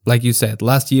 like you said,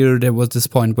 last year there was this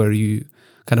point where you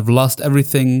kind of lost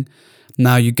everything.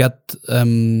 Now you got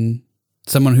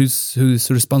someone who's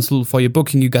responsible for your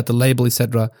booking, you got the label,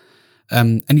 etc.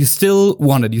 And you still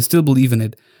want it, you still believe in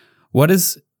it.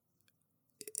 Is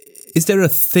there a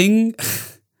thing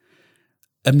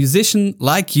a musician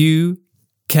like you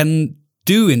can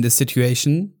do in this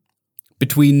situation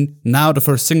between now the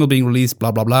first single being released,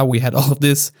 blah, blah, blah, we had all of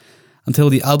this, until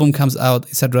the album comes out,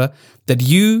 etc., that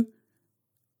you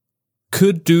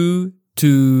could do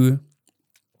to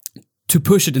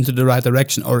push it into the right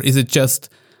direction? Or is it just,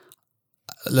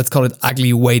 let's call it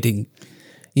ugly waiting?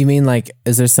 You mean like,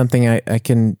 is there something I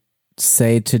can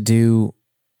say to do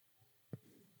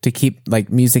to keep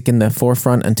like music in the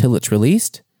forefront until it's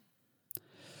released?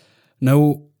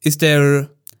 No.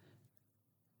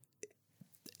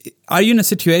 Are you in a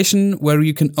situation where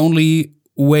you can only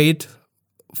wait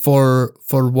for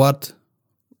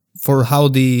how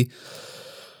the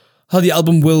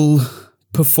album will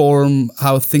perform,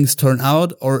 how things turn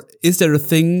out? Or is there a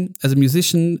thing as a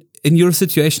musician in your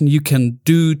situation you can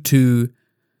do to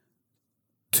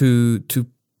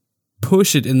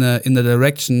push it in the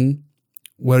direction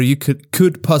where you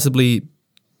could possibly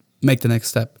make the next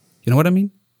step? You know what I mean?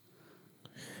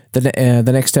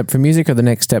 The next step for music, or the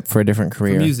next step for a different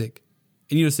career? For music,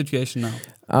 in your situation now.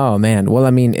 Oh man, well,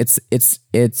 I mean, it's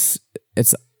at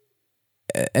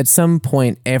some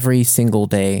point every single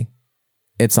day,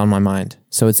 it's on my mind.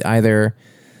 So it's either,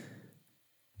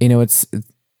 it's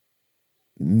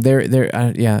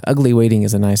yeah, ugly waiting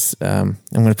is a nice. I'm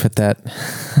going to put that.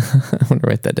 I'm going to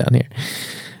write that down here.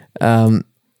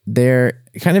 They're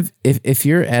kind of, if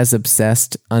you're as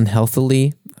obsessed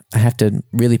unhealthily, I have to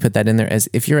really put that in there, as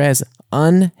if you're as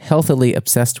unhealthily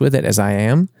obsessed with it as I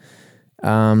am,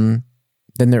 then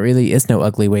then there really is no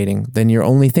ugly waiting. Then you're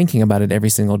only thinking about it every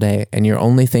single day, and you're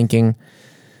only thinking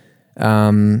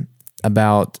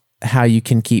about how you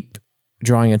can keep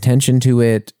drawing attention to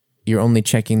it. You're only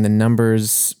checking the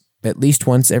numbers at least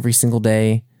once every single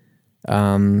day.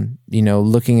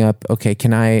 Looking up,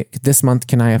 okay, this month,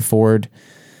 can I afford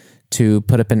to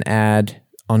put up an ad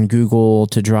on Google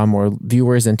to draw more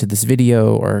viewers into this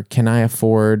video? Or can I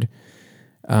afford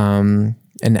an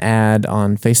ad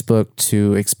on Facebook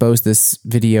to expose this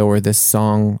video or this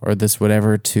song or this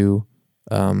whatever to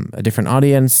a different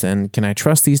audience? And can I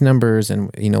trust these numbers?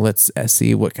 And, let's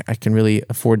see what I can really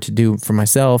afford to do for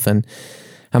myself, and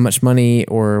how much money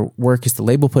or work is the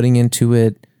label putting into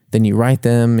it. Then you write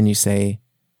them and you say,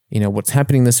 what's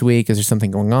happening this week? Is there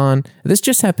something going on? This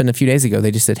just happened a few days ago.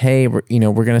 They just said, hey, we're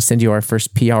going to send you our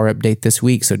first PR update this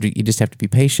week. So you just have to be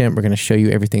patient. We're going to show you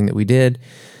everything that we did.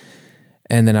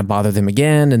 And then I bother them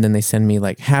again. And then they send me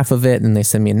like half of it. And then they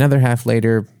send me another half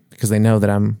later because they know that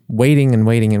I'm waiting and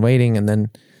waiting and waiting. And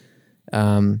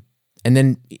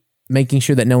then making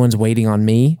sure that no one's waiting on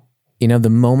me. The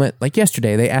moment, like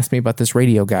yesterday, they asked me about this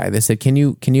radio guy. They said, can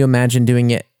you imagine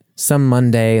doing it some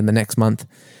Monday in the next month?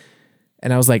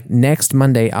 And I was like, next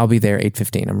Monday, I'll be there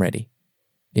 8:15. I'm ready.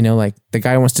 Like the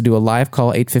guy wants to do a live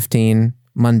call 8:15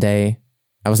 Monday.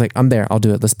 I was like, I'm there. I'll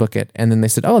do it. Let's book it. And then they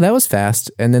said, oh, that was fast.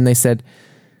 And then they said,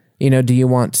 do you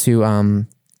want to,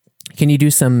 can you do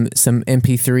some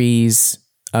MP3s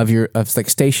of like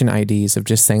station IDs of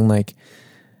just saying like,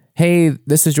 hey,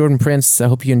 this is Jordan Prince. I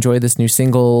hope you enjoy this new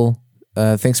single.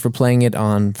 Thanks for playing it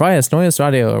on Freies Neues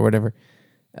Radio or whatever.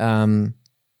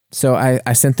 So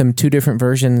I sent them 2 different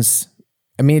versions.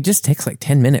 I mean, it just takes like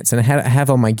 10 minutes, and I have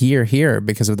all my gear here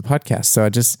because of the podcast. So I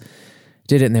just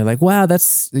did it, and they're like, wow,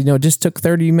 that's, it just took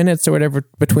 30 minutes or whatever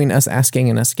between us asking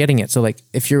and us getting it. So like,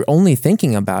 if you're only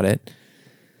thinking about it,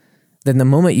 then the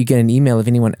moment you get an email of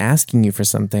anyone asking you for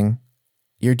something,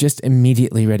 you're just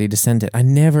immediately ready to send it. I've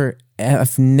never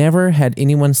had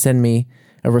anyone send me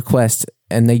a request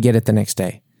and they get it the next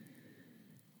day.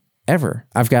 Ever.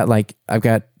 I've got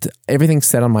everything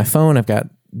set on my phone. I've got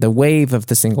the wave of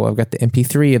the single. I've got the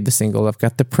MP3 of the single. I've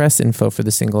got the press info for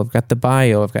the single. I've got the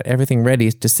bio. I've got everything ready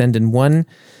to send in one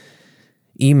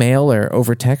email or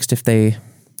over text if they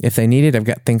need it. I've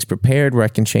got things prepared where I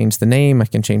can change the name, I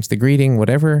can change the greeting,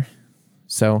 whatever.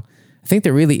 So I think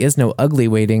there really is no ugly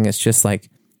waiting. It's just like,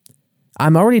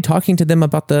 I'm already talking to them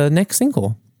about the next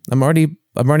single. I'm already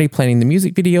planning the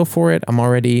music video for it. I'm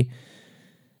already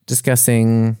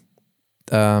discussing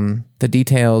the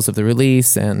details of the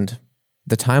release and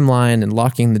the timeline and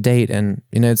locking the date. And,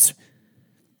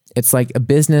 it's like a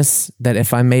business that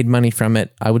if I made money from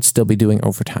it, I would still be doing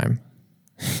overtime.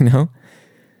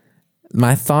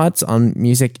 My thoughts on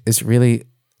music is really,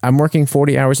 I'm working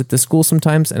 40 hours at the school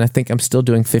sometimes, and I think I'm still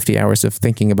doing 50 hours of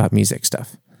thinking about music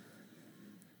stuff.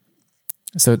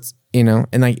 So it's, and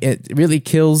like it really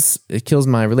kills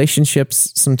my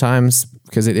relationships sometimes,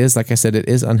 because it is, like I said, it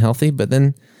is unhealthy. But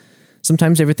then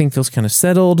sometimes everything feels kind of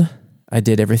settled. I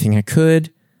did everything I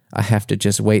could. I have to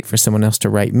just wait for someone else to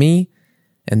write me.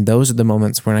 And those are the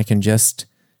moments when I can just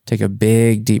take a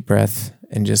big deep breath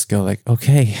and just go like,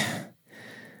 okay,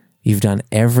 you've done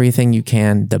everything you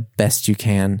can, the best you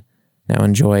can. Now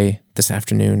enjoy this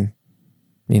afternoon,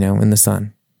 in the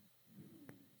sun.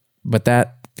 But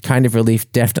that kind of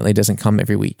relief definitely doesn't come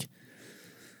every week,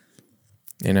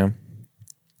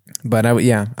 But I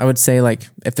would say, like,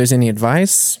 if there's any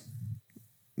advice,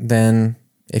 then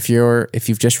if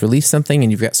you've just released something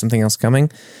and you've got something else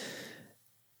coming,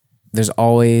 there's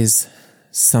always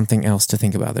something else to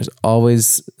think about. There's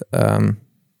always some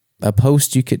kind of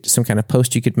post you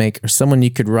could make, or someone you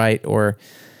could write, or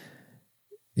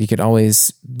you could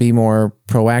always be more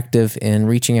proactive in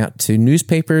reaching out to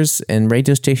newspapers and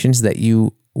radio stations that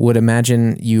you would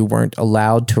imagine you weren't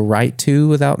allowed to write to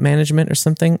without management or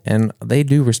something, and they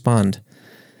do respond.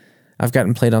 I've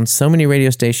gotten played on so many radio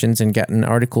stations and gotten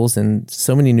articles in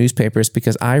so many newspapers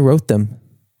because I wrote them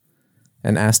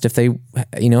and asked if they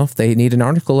need an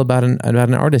article about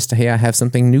an artist. Hey, I have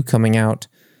something new coming out,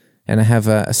 and I have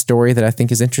a story that I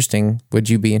think is interesting. Would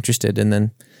you be interested? And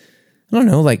then, I don't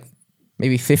know, like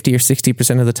maybe 50 or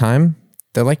 60% of the time,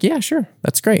 they're like, yeah, sure.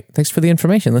 That's great. Thanks for the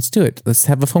information. Let's do it. Let's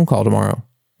have a phone call tomorrow.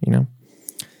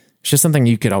 It's just something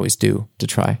you could always do to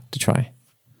try.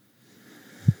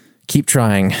 Keep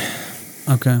trying.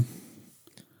 Okay.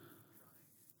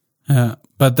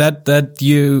 But that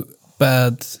you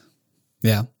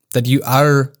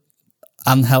are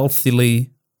unhealthily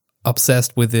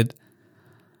obsessed with it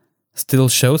still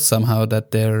shows somehow that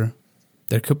there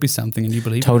could be something, and you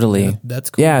believe totally. In it.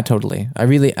 That's cool. Yeah, totally. I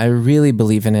really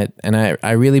believe in it, and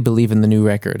I really believe in the new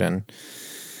record, and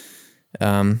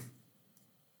I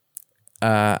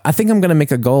think I'm going to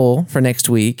make a goal for next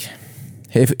week.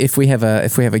 If we have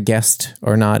a guest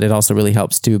or not, it also really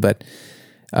helps too. But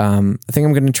I think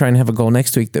I'm going to try and have a goal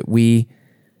next week that we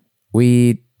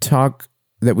talk,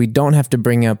 that we don't have to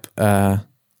bring up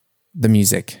the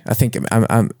music. I think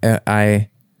I'm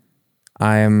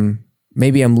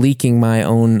leaking my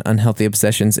own unhealthy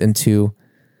obsessions into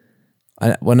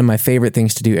one of my favorite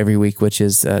things to do every week, which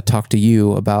is talk to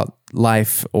you about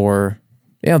life, or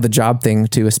the job thing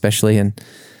too, especially. And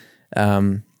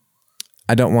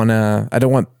I don't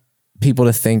want people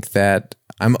to think that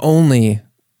I'm only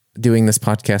doing this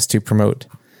podcast to promote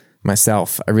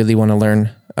myself. I really want to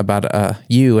learn about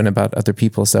you and about other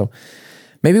people. So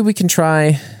maybe we can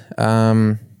try.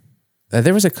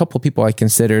 There was a couple people I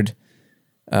considered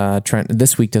trying.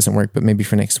 This week doesn't work, but maybe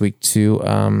for next week too.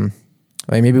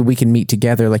 Maybe we can meet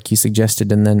together, like you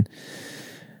suggested, and then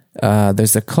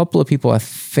there's a couple of people I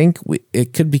think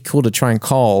it could be cool to try and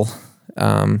call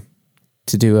to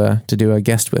do a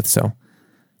guest with. So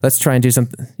let's try and do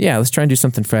something. Yeah, let's try and do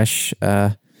something fresh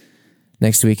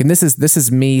next week. And this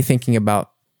is me thinking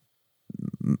about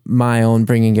my own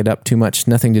bringing it up too much.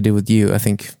 Nothing to do with you. I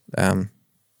think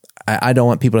I don't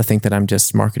want people to think that I'm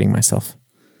just marketing myself.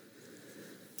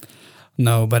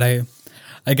 No, but I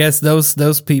guess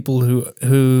those people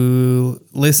who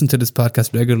listen to this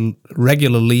podcast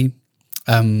regularly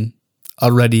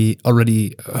already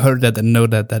heard that and know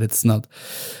that it's not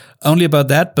only about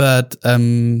that, but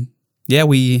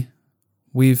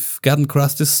we've gotten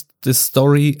across this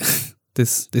story,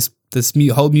 this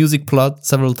whole music plot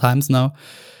several times now.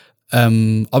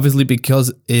 Obviously,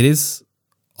 because it is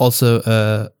also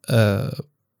a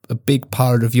big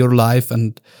part of your life,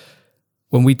 and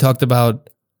when we talked about.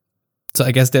 So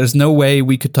I guess there's no way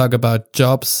we could talk about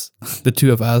jobs, the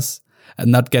two of us, and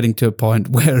not getting to a point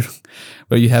where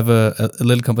you have a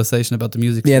little conversation about the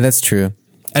music. Yeah, that's true.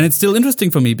 And it's still interesting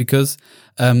for me because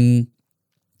I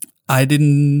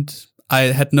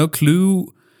had no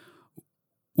clue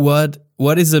what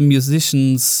is a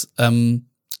musician's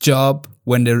job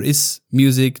when there is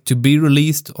music to be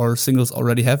released or singles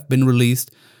already have been released.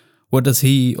 What does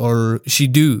he or she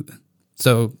do?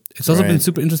 So it's also been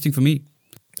super interesting for me.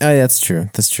 Oh, that's true.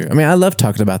 That's true. I mean, I love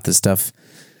talking about this stuff.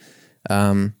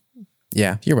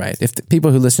 Yeah, you're right. If the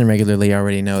people who listen regularly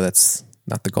already know, that's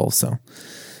not the goal. So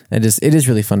it is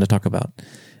really fun to talk about.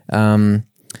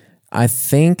 I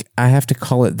think I have to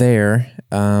call it there.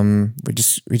 We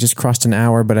just crossed an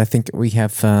hour, but I think we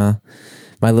have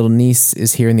my little niece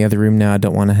is here in the other room now. I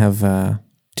don't want to have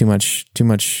too much.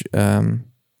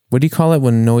 What do you call it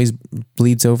when noise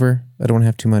bleeds over? I don't want to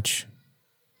have too much.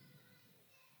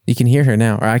 You can hear her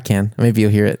now, or I can. Maybe you'll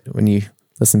hear it when you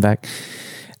listen back.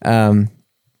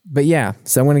 But yeah,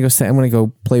 so I'm gonna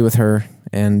go play with her.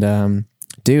 And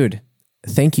dude,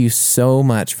 thank you so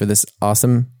much for this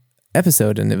awesome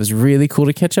episode, and it was really cool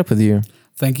to catch up with you.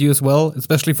 Thank you as well,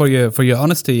 especially for your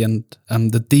honesty and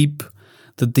the deep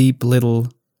little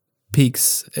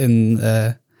peaks in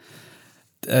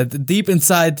deep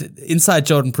inside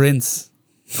Jordan Prince.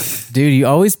 Dude, you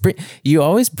always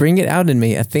bring it out in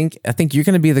me. I think you're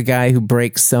gonna be the guy who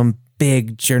breaks some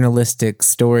big journalistic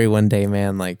story one day,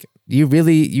 man. Like I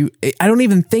don't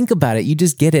even think about it. You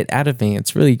just get it out of me.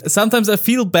 It's really. Sometimes I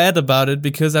feel bad about it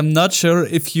because I'm not sure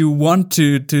if you want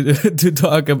to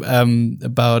talk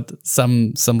about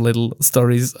some little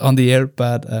stories on the air.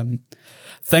 But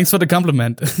thanks for the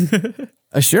compliment.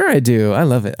 Sure, I do. I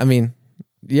love it. I mean,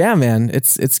 yeah, man,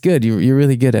 it's good. You're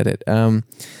really good at it.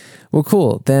 Well,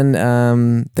 cool.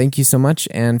 Then thank you so much.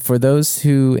 And for those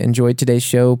who enjoyed today's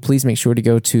show, please make sure to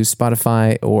go to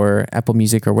Spotify or Apple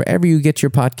Music or wherever you get your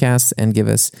podcasts and give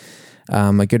us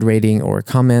a good rating or a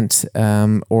comment,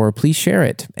 or please share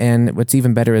it. And what's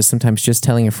even better is sometimes just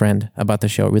telling a friend about the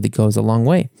show. It really goes a long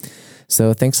way.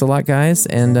 So thanks a lot, guys,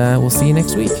 and we'll see you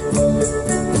next week.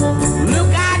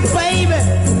 Look out, baby,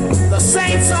 the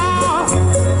saints are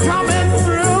coming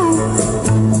through.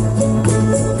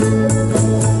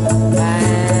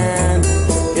 And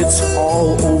it's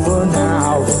all over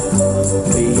now,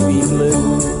 baby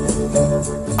blue.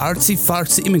 Artsy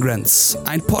Fartsy Immigrants,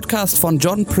 ein Podcast von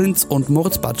Jordan Prince und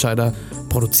Moritz Batscheider,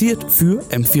 produziert für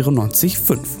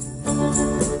M94.5.